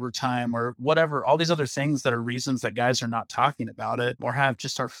on overtime or whatever, all these other things that are reasons that guys are not talking about it, or have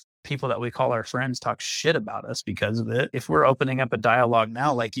just our people that we call our friends talk shit about us because of it. If we're opening up a dialogue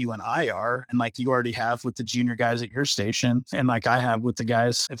now, like you and I are, and like you already have with the junior guys at your station, and like I have with the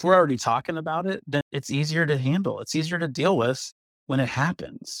guys, if we're already talking about it, then it's easier to handle. It's easier to deal with when it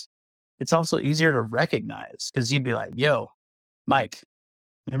happens. It's also easier to recognize because you'd be like, yo, Mike,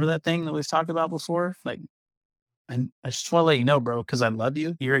 remember that thing that we've talked about before? Like, and I just want to let you know, bro, because I love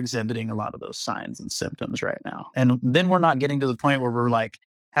you. You're exhibiting a lot of those signs and symptoms right now. And then we're not getting to the point where we're like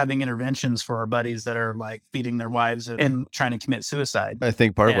having interventions for our buddies that are like beating their wives and trying to commit suicide. I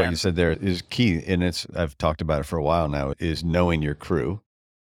think part of what you said there is key. And I've talked about it for a while now, is knowing your crew.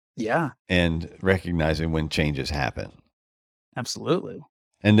 Yeah. And recognizing when changes happen. Absolutely.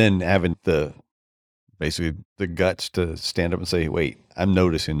 And then having basically the guts to stand up and say, wait, I'm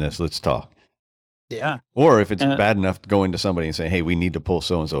noticing this. Let's talk. Yeah. Or if it's bad enough, going to somebody and say, hey, we need to pull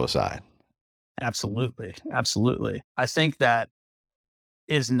so-and-so aside. Absolutely. Absolutely. I think that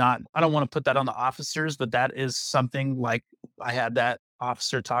is not, I don't want to put that on the officers, but that is something like I had that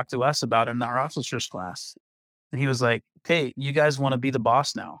officer talk to us about in our officers class. And he was like, hey, you guys want to be the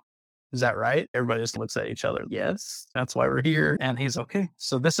boss now. Is that right? Everybody just looks at each other. Yes, that's why we're here. And he's okay.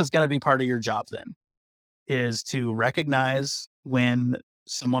 So this is going to be part of your job then, is to recognize when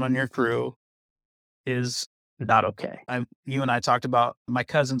someone on your crew is not okay. You and I talked about, my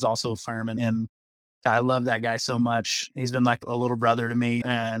cousin's also a fireman, and I love that guy so much. He's been like a little brother to me,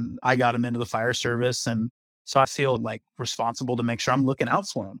 and I got him into the fire service. And so I feel like responsible to make sure I'm looking out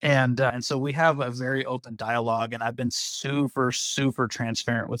for him. And so we have a very open dialogue, and I've been super, super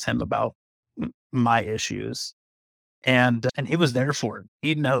transparent with him about my issues. And he was there for it.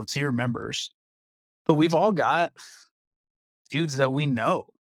 He knows, he remembers. But we've all got dudes that we know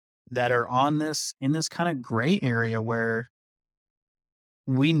that are in this kind of gray area where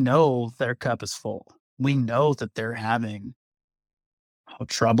we know their cup is full. We know that they're having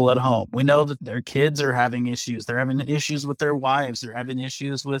trouble at home. We know that their kids are having issues. They're having issues with their wives. They're having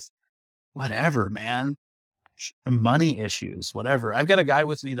issues with whatever, man. Money issues, whatever. I've got a guy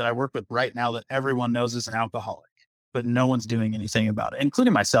with me that I work with right now that everyone knows is an alcoholic, but no one's doing anything about it,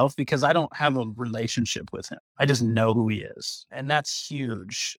 including myself, because I don't have a relationship with him. I just know who he is. And that's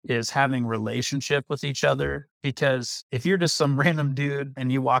huge, is having relationship with each other. Because if you're just some random dude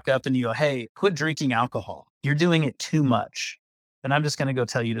and you walk up and you go, hey, quit drinking alcohol, you're doing it too much. And I'm just going to go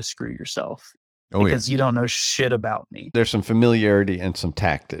tell you to screw yourself because you don't know shit about me. There's some familiarity and some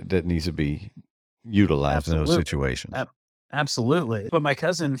tact that needs to be utilized in those situations. Absolutely. But my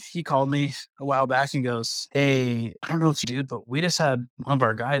cousin, he called me a while back and goes, hey, I don't know if you do, but we just had one of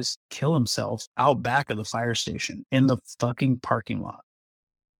our guys kill himself out back of the fire station in the fucking parking lot.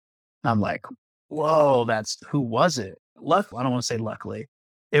 I'm like, whoa, who was it? I don't want to say luckily.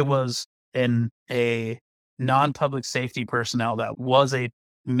 It was a non-public safety personnel that was a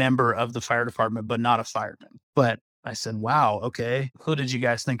member of the fire department, but not a fireman. But I said, wow, okay. Who did you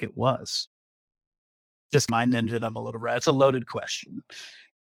guys think it was? Just mind-ended I'm a little red. It's a loaded question.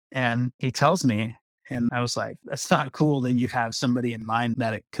 And he tells me, and I was like, that's not cool that you have somebody in mind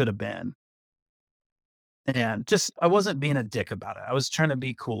that it could have been. And I wasn't being a dick about it. I was trying to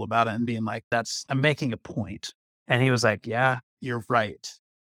be cool about it and being like, I'm making a point. And he was like, yeah, you're right.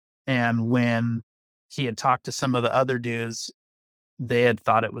 And when he had talked to some of the other dudes, they had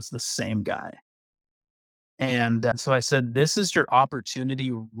thought it was the same guy. And so I said, this is your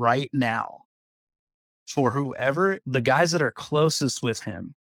opportunity right now for whoever, the guys that are closest with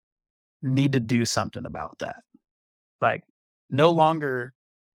him need to do something about that. Like, no longer,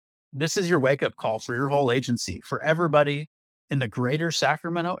 this is your wake-up call for your whole agency, for everybody in the greater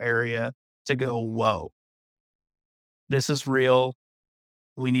Sacramento area to go, whoa, this is real.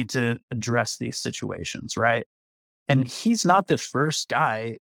 We need to address these situations, right? And he's not the first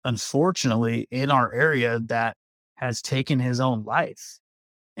guy, unfortunately, in our area that has taken his own life.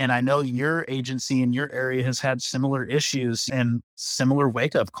 And I know your agency in your area has had similar issues and similar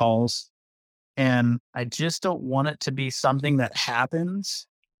wake-up calls. And I just don't want it to be something that happens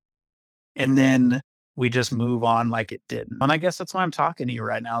and then we just move on like it didn't. And I guess that's why I'm talking to you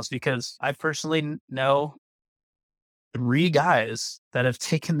right now, is because I personally know 3 guys that have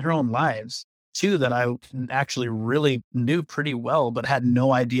taken their own lives, 2 that I actually really knew pretty well, but had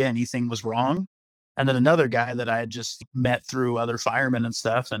no idea anything was wrong. And then another guy that I had just met through other firemen and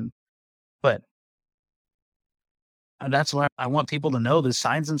stuff. But that's why I want people to know the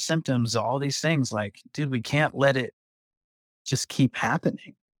signs and symptoms, all these things. Like, dude, we can't let it just keep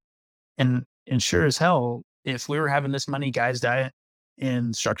happening. And sure as hell, if we were having this many guys die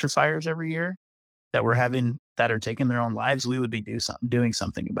in structure fires every year that are taking their own lives, we would be doing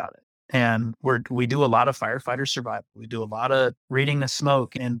something about it. And we do a lot of firefighter survival. We do a lot of reading the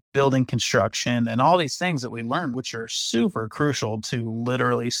smoke and building construction and all these things that we learned, which are super crucial to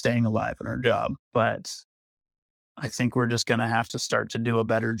literally staying alive in our job. But I think we're just going to have to start to do a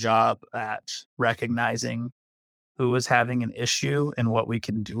better job at recognizing who is having an issue and what we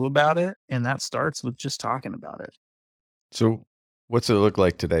can do about it. And that starts with just talking about it. So what's it look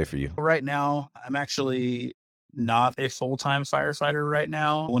like today for you? Right now, I'm actually not a full-time firefighter right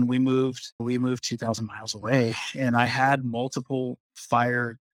now. When we moved 2,000 miles away, and I had multiple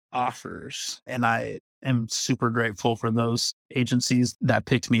fire offers, and I am super grateful for those agencies that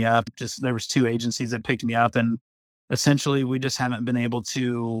picked me up. Just there was 2 agencies that picked me up, and essentially we just haven't been able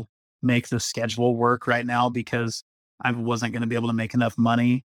to make the schedule work right now because I wasn't going to be able to make enough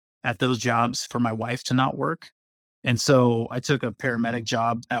money at those jobs for my wife to not work. And so I took a paramedic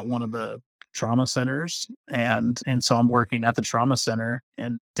job at one of the trauma centers, and so I'm working at the trauma center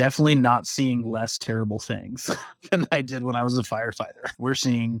and definitely not seeing less terrible things than I did when I was a firefighter. We're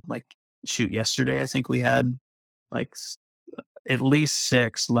seeing yesterday I think we had like at least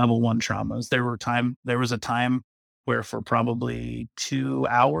 6 level 1 traumas. There was a time where for probably 2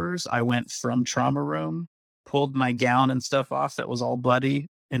 hours I went from trauma room, pulled my gown and stuff off that was all bloody,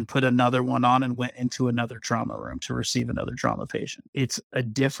 and put another one on and went into another trauma room to receive another trauma patient. It's a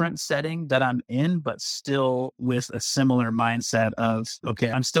different setting that I'm in, but still with a similar mindset of, okay,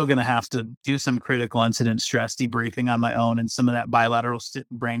 I'm still going to have to do some critical incident stress debriefing on my own, and some of that bilateral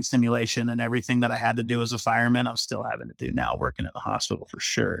brain stimulation and everything that I had to do as a fireman, I'm still having to do now working at the hospital for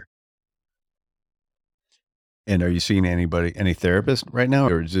sure. And are you seeing any therapist right now,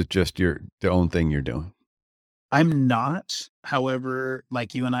 or is it just the own thing you're doing? I'm not. However,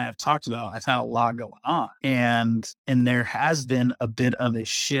 like you and I have talked about, I've had a lot going on, and there has been a bit of a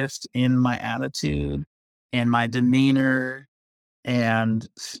shift in my attitude and my demeanor and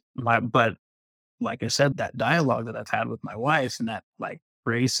but like I said, that dialogue that I've had with my wife and that like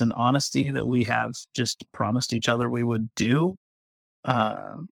grace and honesty that we have just promised each other we would do.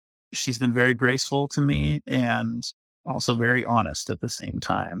 Uh, she's been very graceful to me and also very honest at the same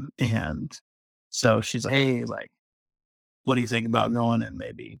time. And so she's like, hey, like, what do you think about going and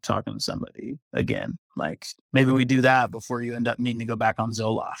maybe talking to somebody again? Like, maybe we do that before you end up needing to go back on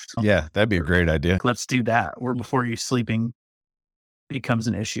Zoloft. Yeah, that'd be a great idea. Let's do that. Or before you sleeping becomes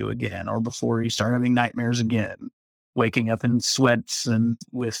an issue again, or before you start having nightmares again, waking up in sweats and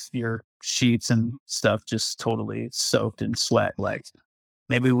with your sheets and stuff just totally soaked in sweat. Like,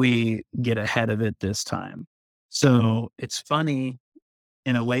 maybe we get ahead of it this time. So it's funny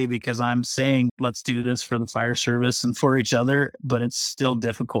in a way because I'm saying, let's do this for the fire service and for each other, but it's still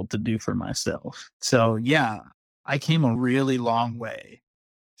difficult to do for myself. So yeah, I came a really long way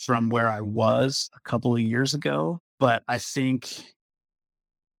from where I was a couple of years ago, but I think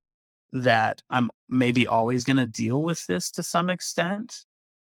that I'm maybe always going to deal with this to some extent.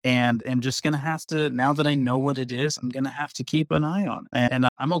 And I'm just going to have to, now that I know what it is, I'm going to have to keep an eye on it. And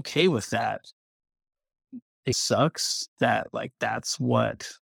I'm okay with that. It sucks that like that's what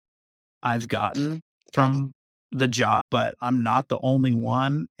I've gotten from the job, but I'm not the only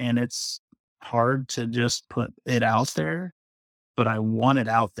one. And it's hard to just put it out there, but I want it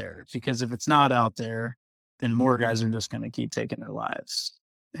out there because if it's not out there, then more guys are just going to keep taking their lives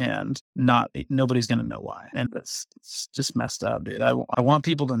and nobody's going to know why. And it's just messed up, dude. I want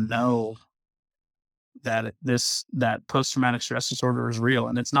people to know that that post-traumatic stress disorder is real.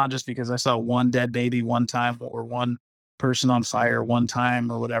 And it's not just because I saw one dead baby one time or one person on fire one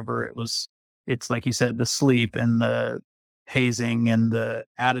time or whatever. It's like you said, the sleep and the hazing and the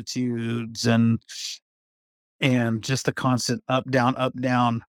attitudes and just the constant up,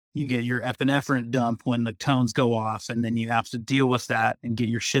 down. You get your epinephrine dump when the tones go off, and then you have to deal with that and get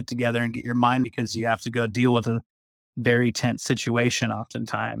your shit together and get your mind because you have to go deal with a very tense situation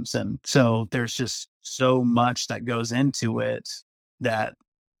oftentimes. And so there's just so much that goes into it that,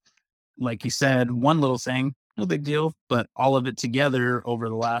 like you said, one little thing, no big deal, but all of it together over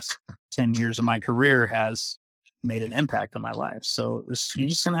the last 10 years of my career has made an impact on my life. So you're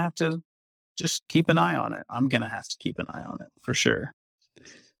just going to have to just keep an eye on it. I'm going to have to keep an eye on it for sure.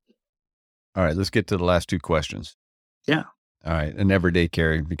 All right, let's get to the last 2 questions. Yeah. All right, an everyday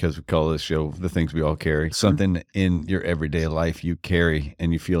carry, because we call this show The Things We All Carry. Something in your everyday life you carry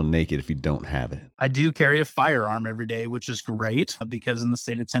and you feel naked if you don't have it. I do carry a firearm every day, which is great because in the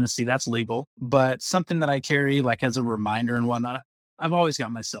state of Tennessee, that's legal. But something that I carry like as a reminder and whatnot, I've always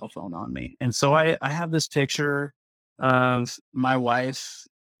got my cell phone on me. And so I have this picture of my wife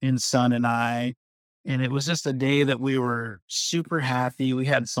and son and I And it was just a day that we were super happy. We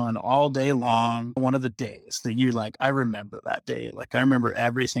had fun all day long. One of the days that you're like, I remember that day. Like, I remember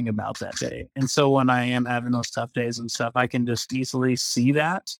everything about that day. And so when I am having those tough days and stuff, I can just easily see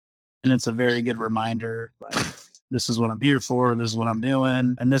that. And it's a very good reminder, like, this is what I'm here for. This is what I'm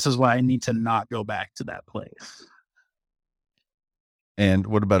doing. And this is why I need to not go back to that place. And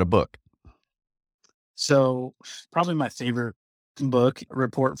what about a book? So probably my favorite book,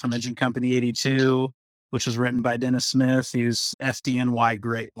 Report from Engine Company 82, which was written by Dennis Smith. He's FDNY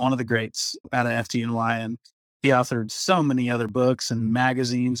great, one of the greats out of FDNY. And he authored so many other books and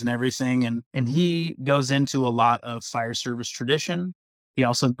magazines and everything. And he goes into a lot of fire service tradition. He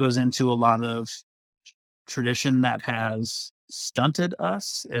also goes into a lot of tradition that has stunted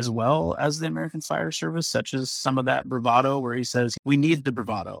us as well as the American Fire Service, such as some of that bravado where he says, we need the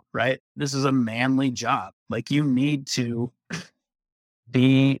bravado, right? This is a manly job. Like, you need to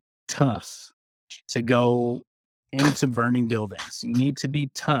be tough to go into burning buildings. You need to be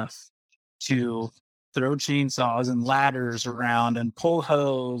tough to throw chainsaws and ladders around and pull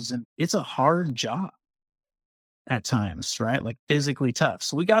hose. And it's a hard job at times, right? Like, physically tough.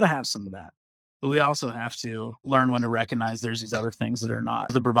 So we got to have some of that. But we also have to learn when to recognize there's these other things that are not.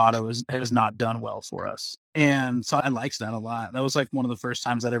 The bravado has not done well for us. And so I liked that a lot. That was like one of the first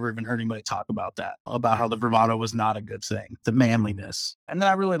times I'd ever even heard anybody talk about that, about how the bravado was not a good thing, the manliness. And then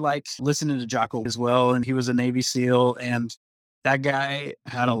I really liked listening to Jocko as well. And he was a Navy SEAL. And that guy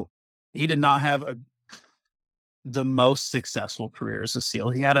he did not have the most successful career as a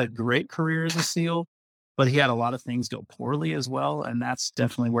SEAL. He had a great career as a SEAL, but he had a lot of things go poorly as well. And that's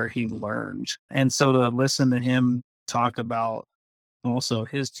definitely where he learned. And so to listen to him talk about also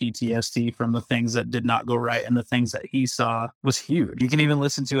his PTSD from the things that did not go right and the things that he saw was huge. You can even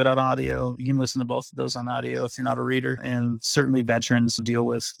listen to it on audio. You can listen to both of those on audio if you're not a reader. And certainly veterans deal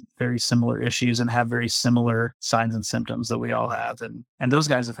with very similar issues and have very similar signs and symptoms that we all have. And those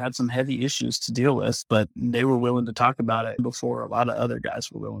guys have had some heavy issues to deal with, but they were willing to talk about it before a lot of other guys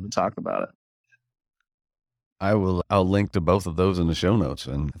were willing to talk about it. I'll link to both of those in the show notes,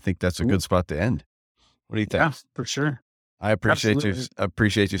 and I think that's a good spot to end. What do you think? Yeah, for sure. I appreciate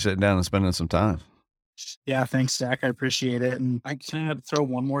you sitting down and spending some time. Yeah, thanks, Zach. I appreciate it. And I can throw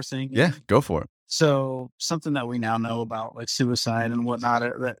one more thing in. Yeah, go for it. So something that we now know about, like suicide and whatnot,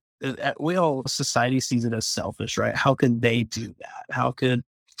 that society sees it as selfish, right? How could they do that? How could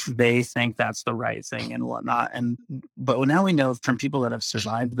they think that's the right thing and whatnot? But now we know from people that have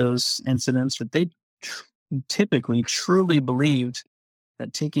survived those incidents that they typically truly believed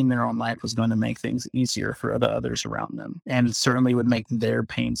that taking their own life was going to make things easier for the others around them, and certainly would make their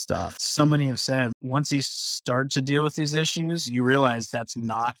pain stop. So many have said, once you start to deal with these issues, you realize that's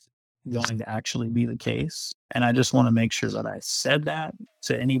not going to actually be the case. And I just want to make sure that I said that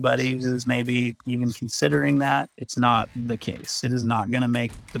to anybody who's maybe even considering that. It's not the case. It is not going to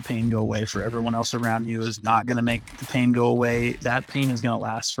make the pain go away for everyone else around you. It's not going to make the pain go away. That pain is going to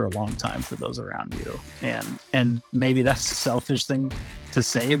last for a long time for those around you. And maybe that's a selfish thing to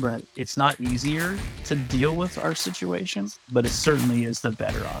say, but it's not easier to deal with our situation, but it certainly is the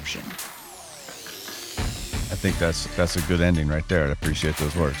better option. I think that's a good ending right there. I appreciate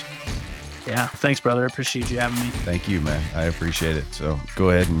those words. Yeah. Thanks, brother. I appreciate you having me. Thank you, man. I appreciate it. So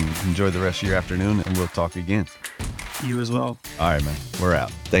go ahead and enjoy the rest of your afternoon, and we'll talk again. You as well. All right, man. We're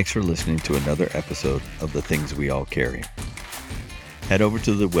out. Thanks for listening to another episode of The Things We All Carry. Head over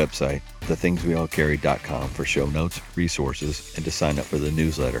to the website, thethingsweallcarry.com, for show notes, resources, and to sign up for the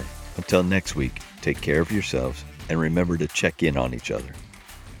newsletter. Until next week, take care of yourselves and remember to check in on each other.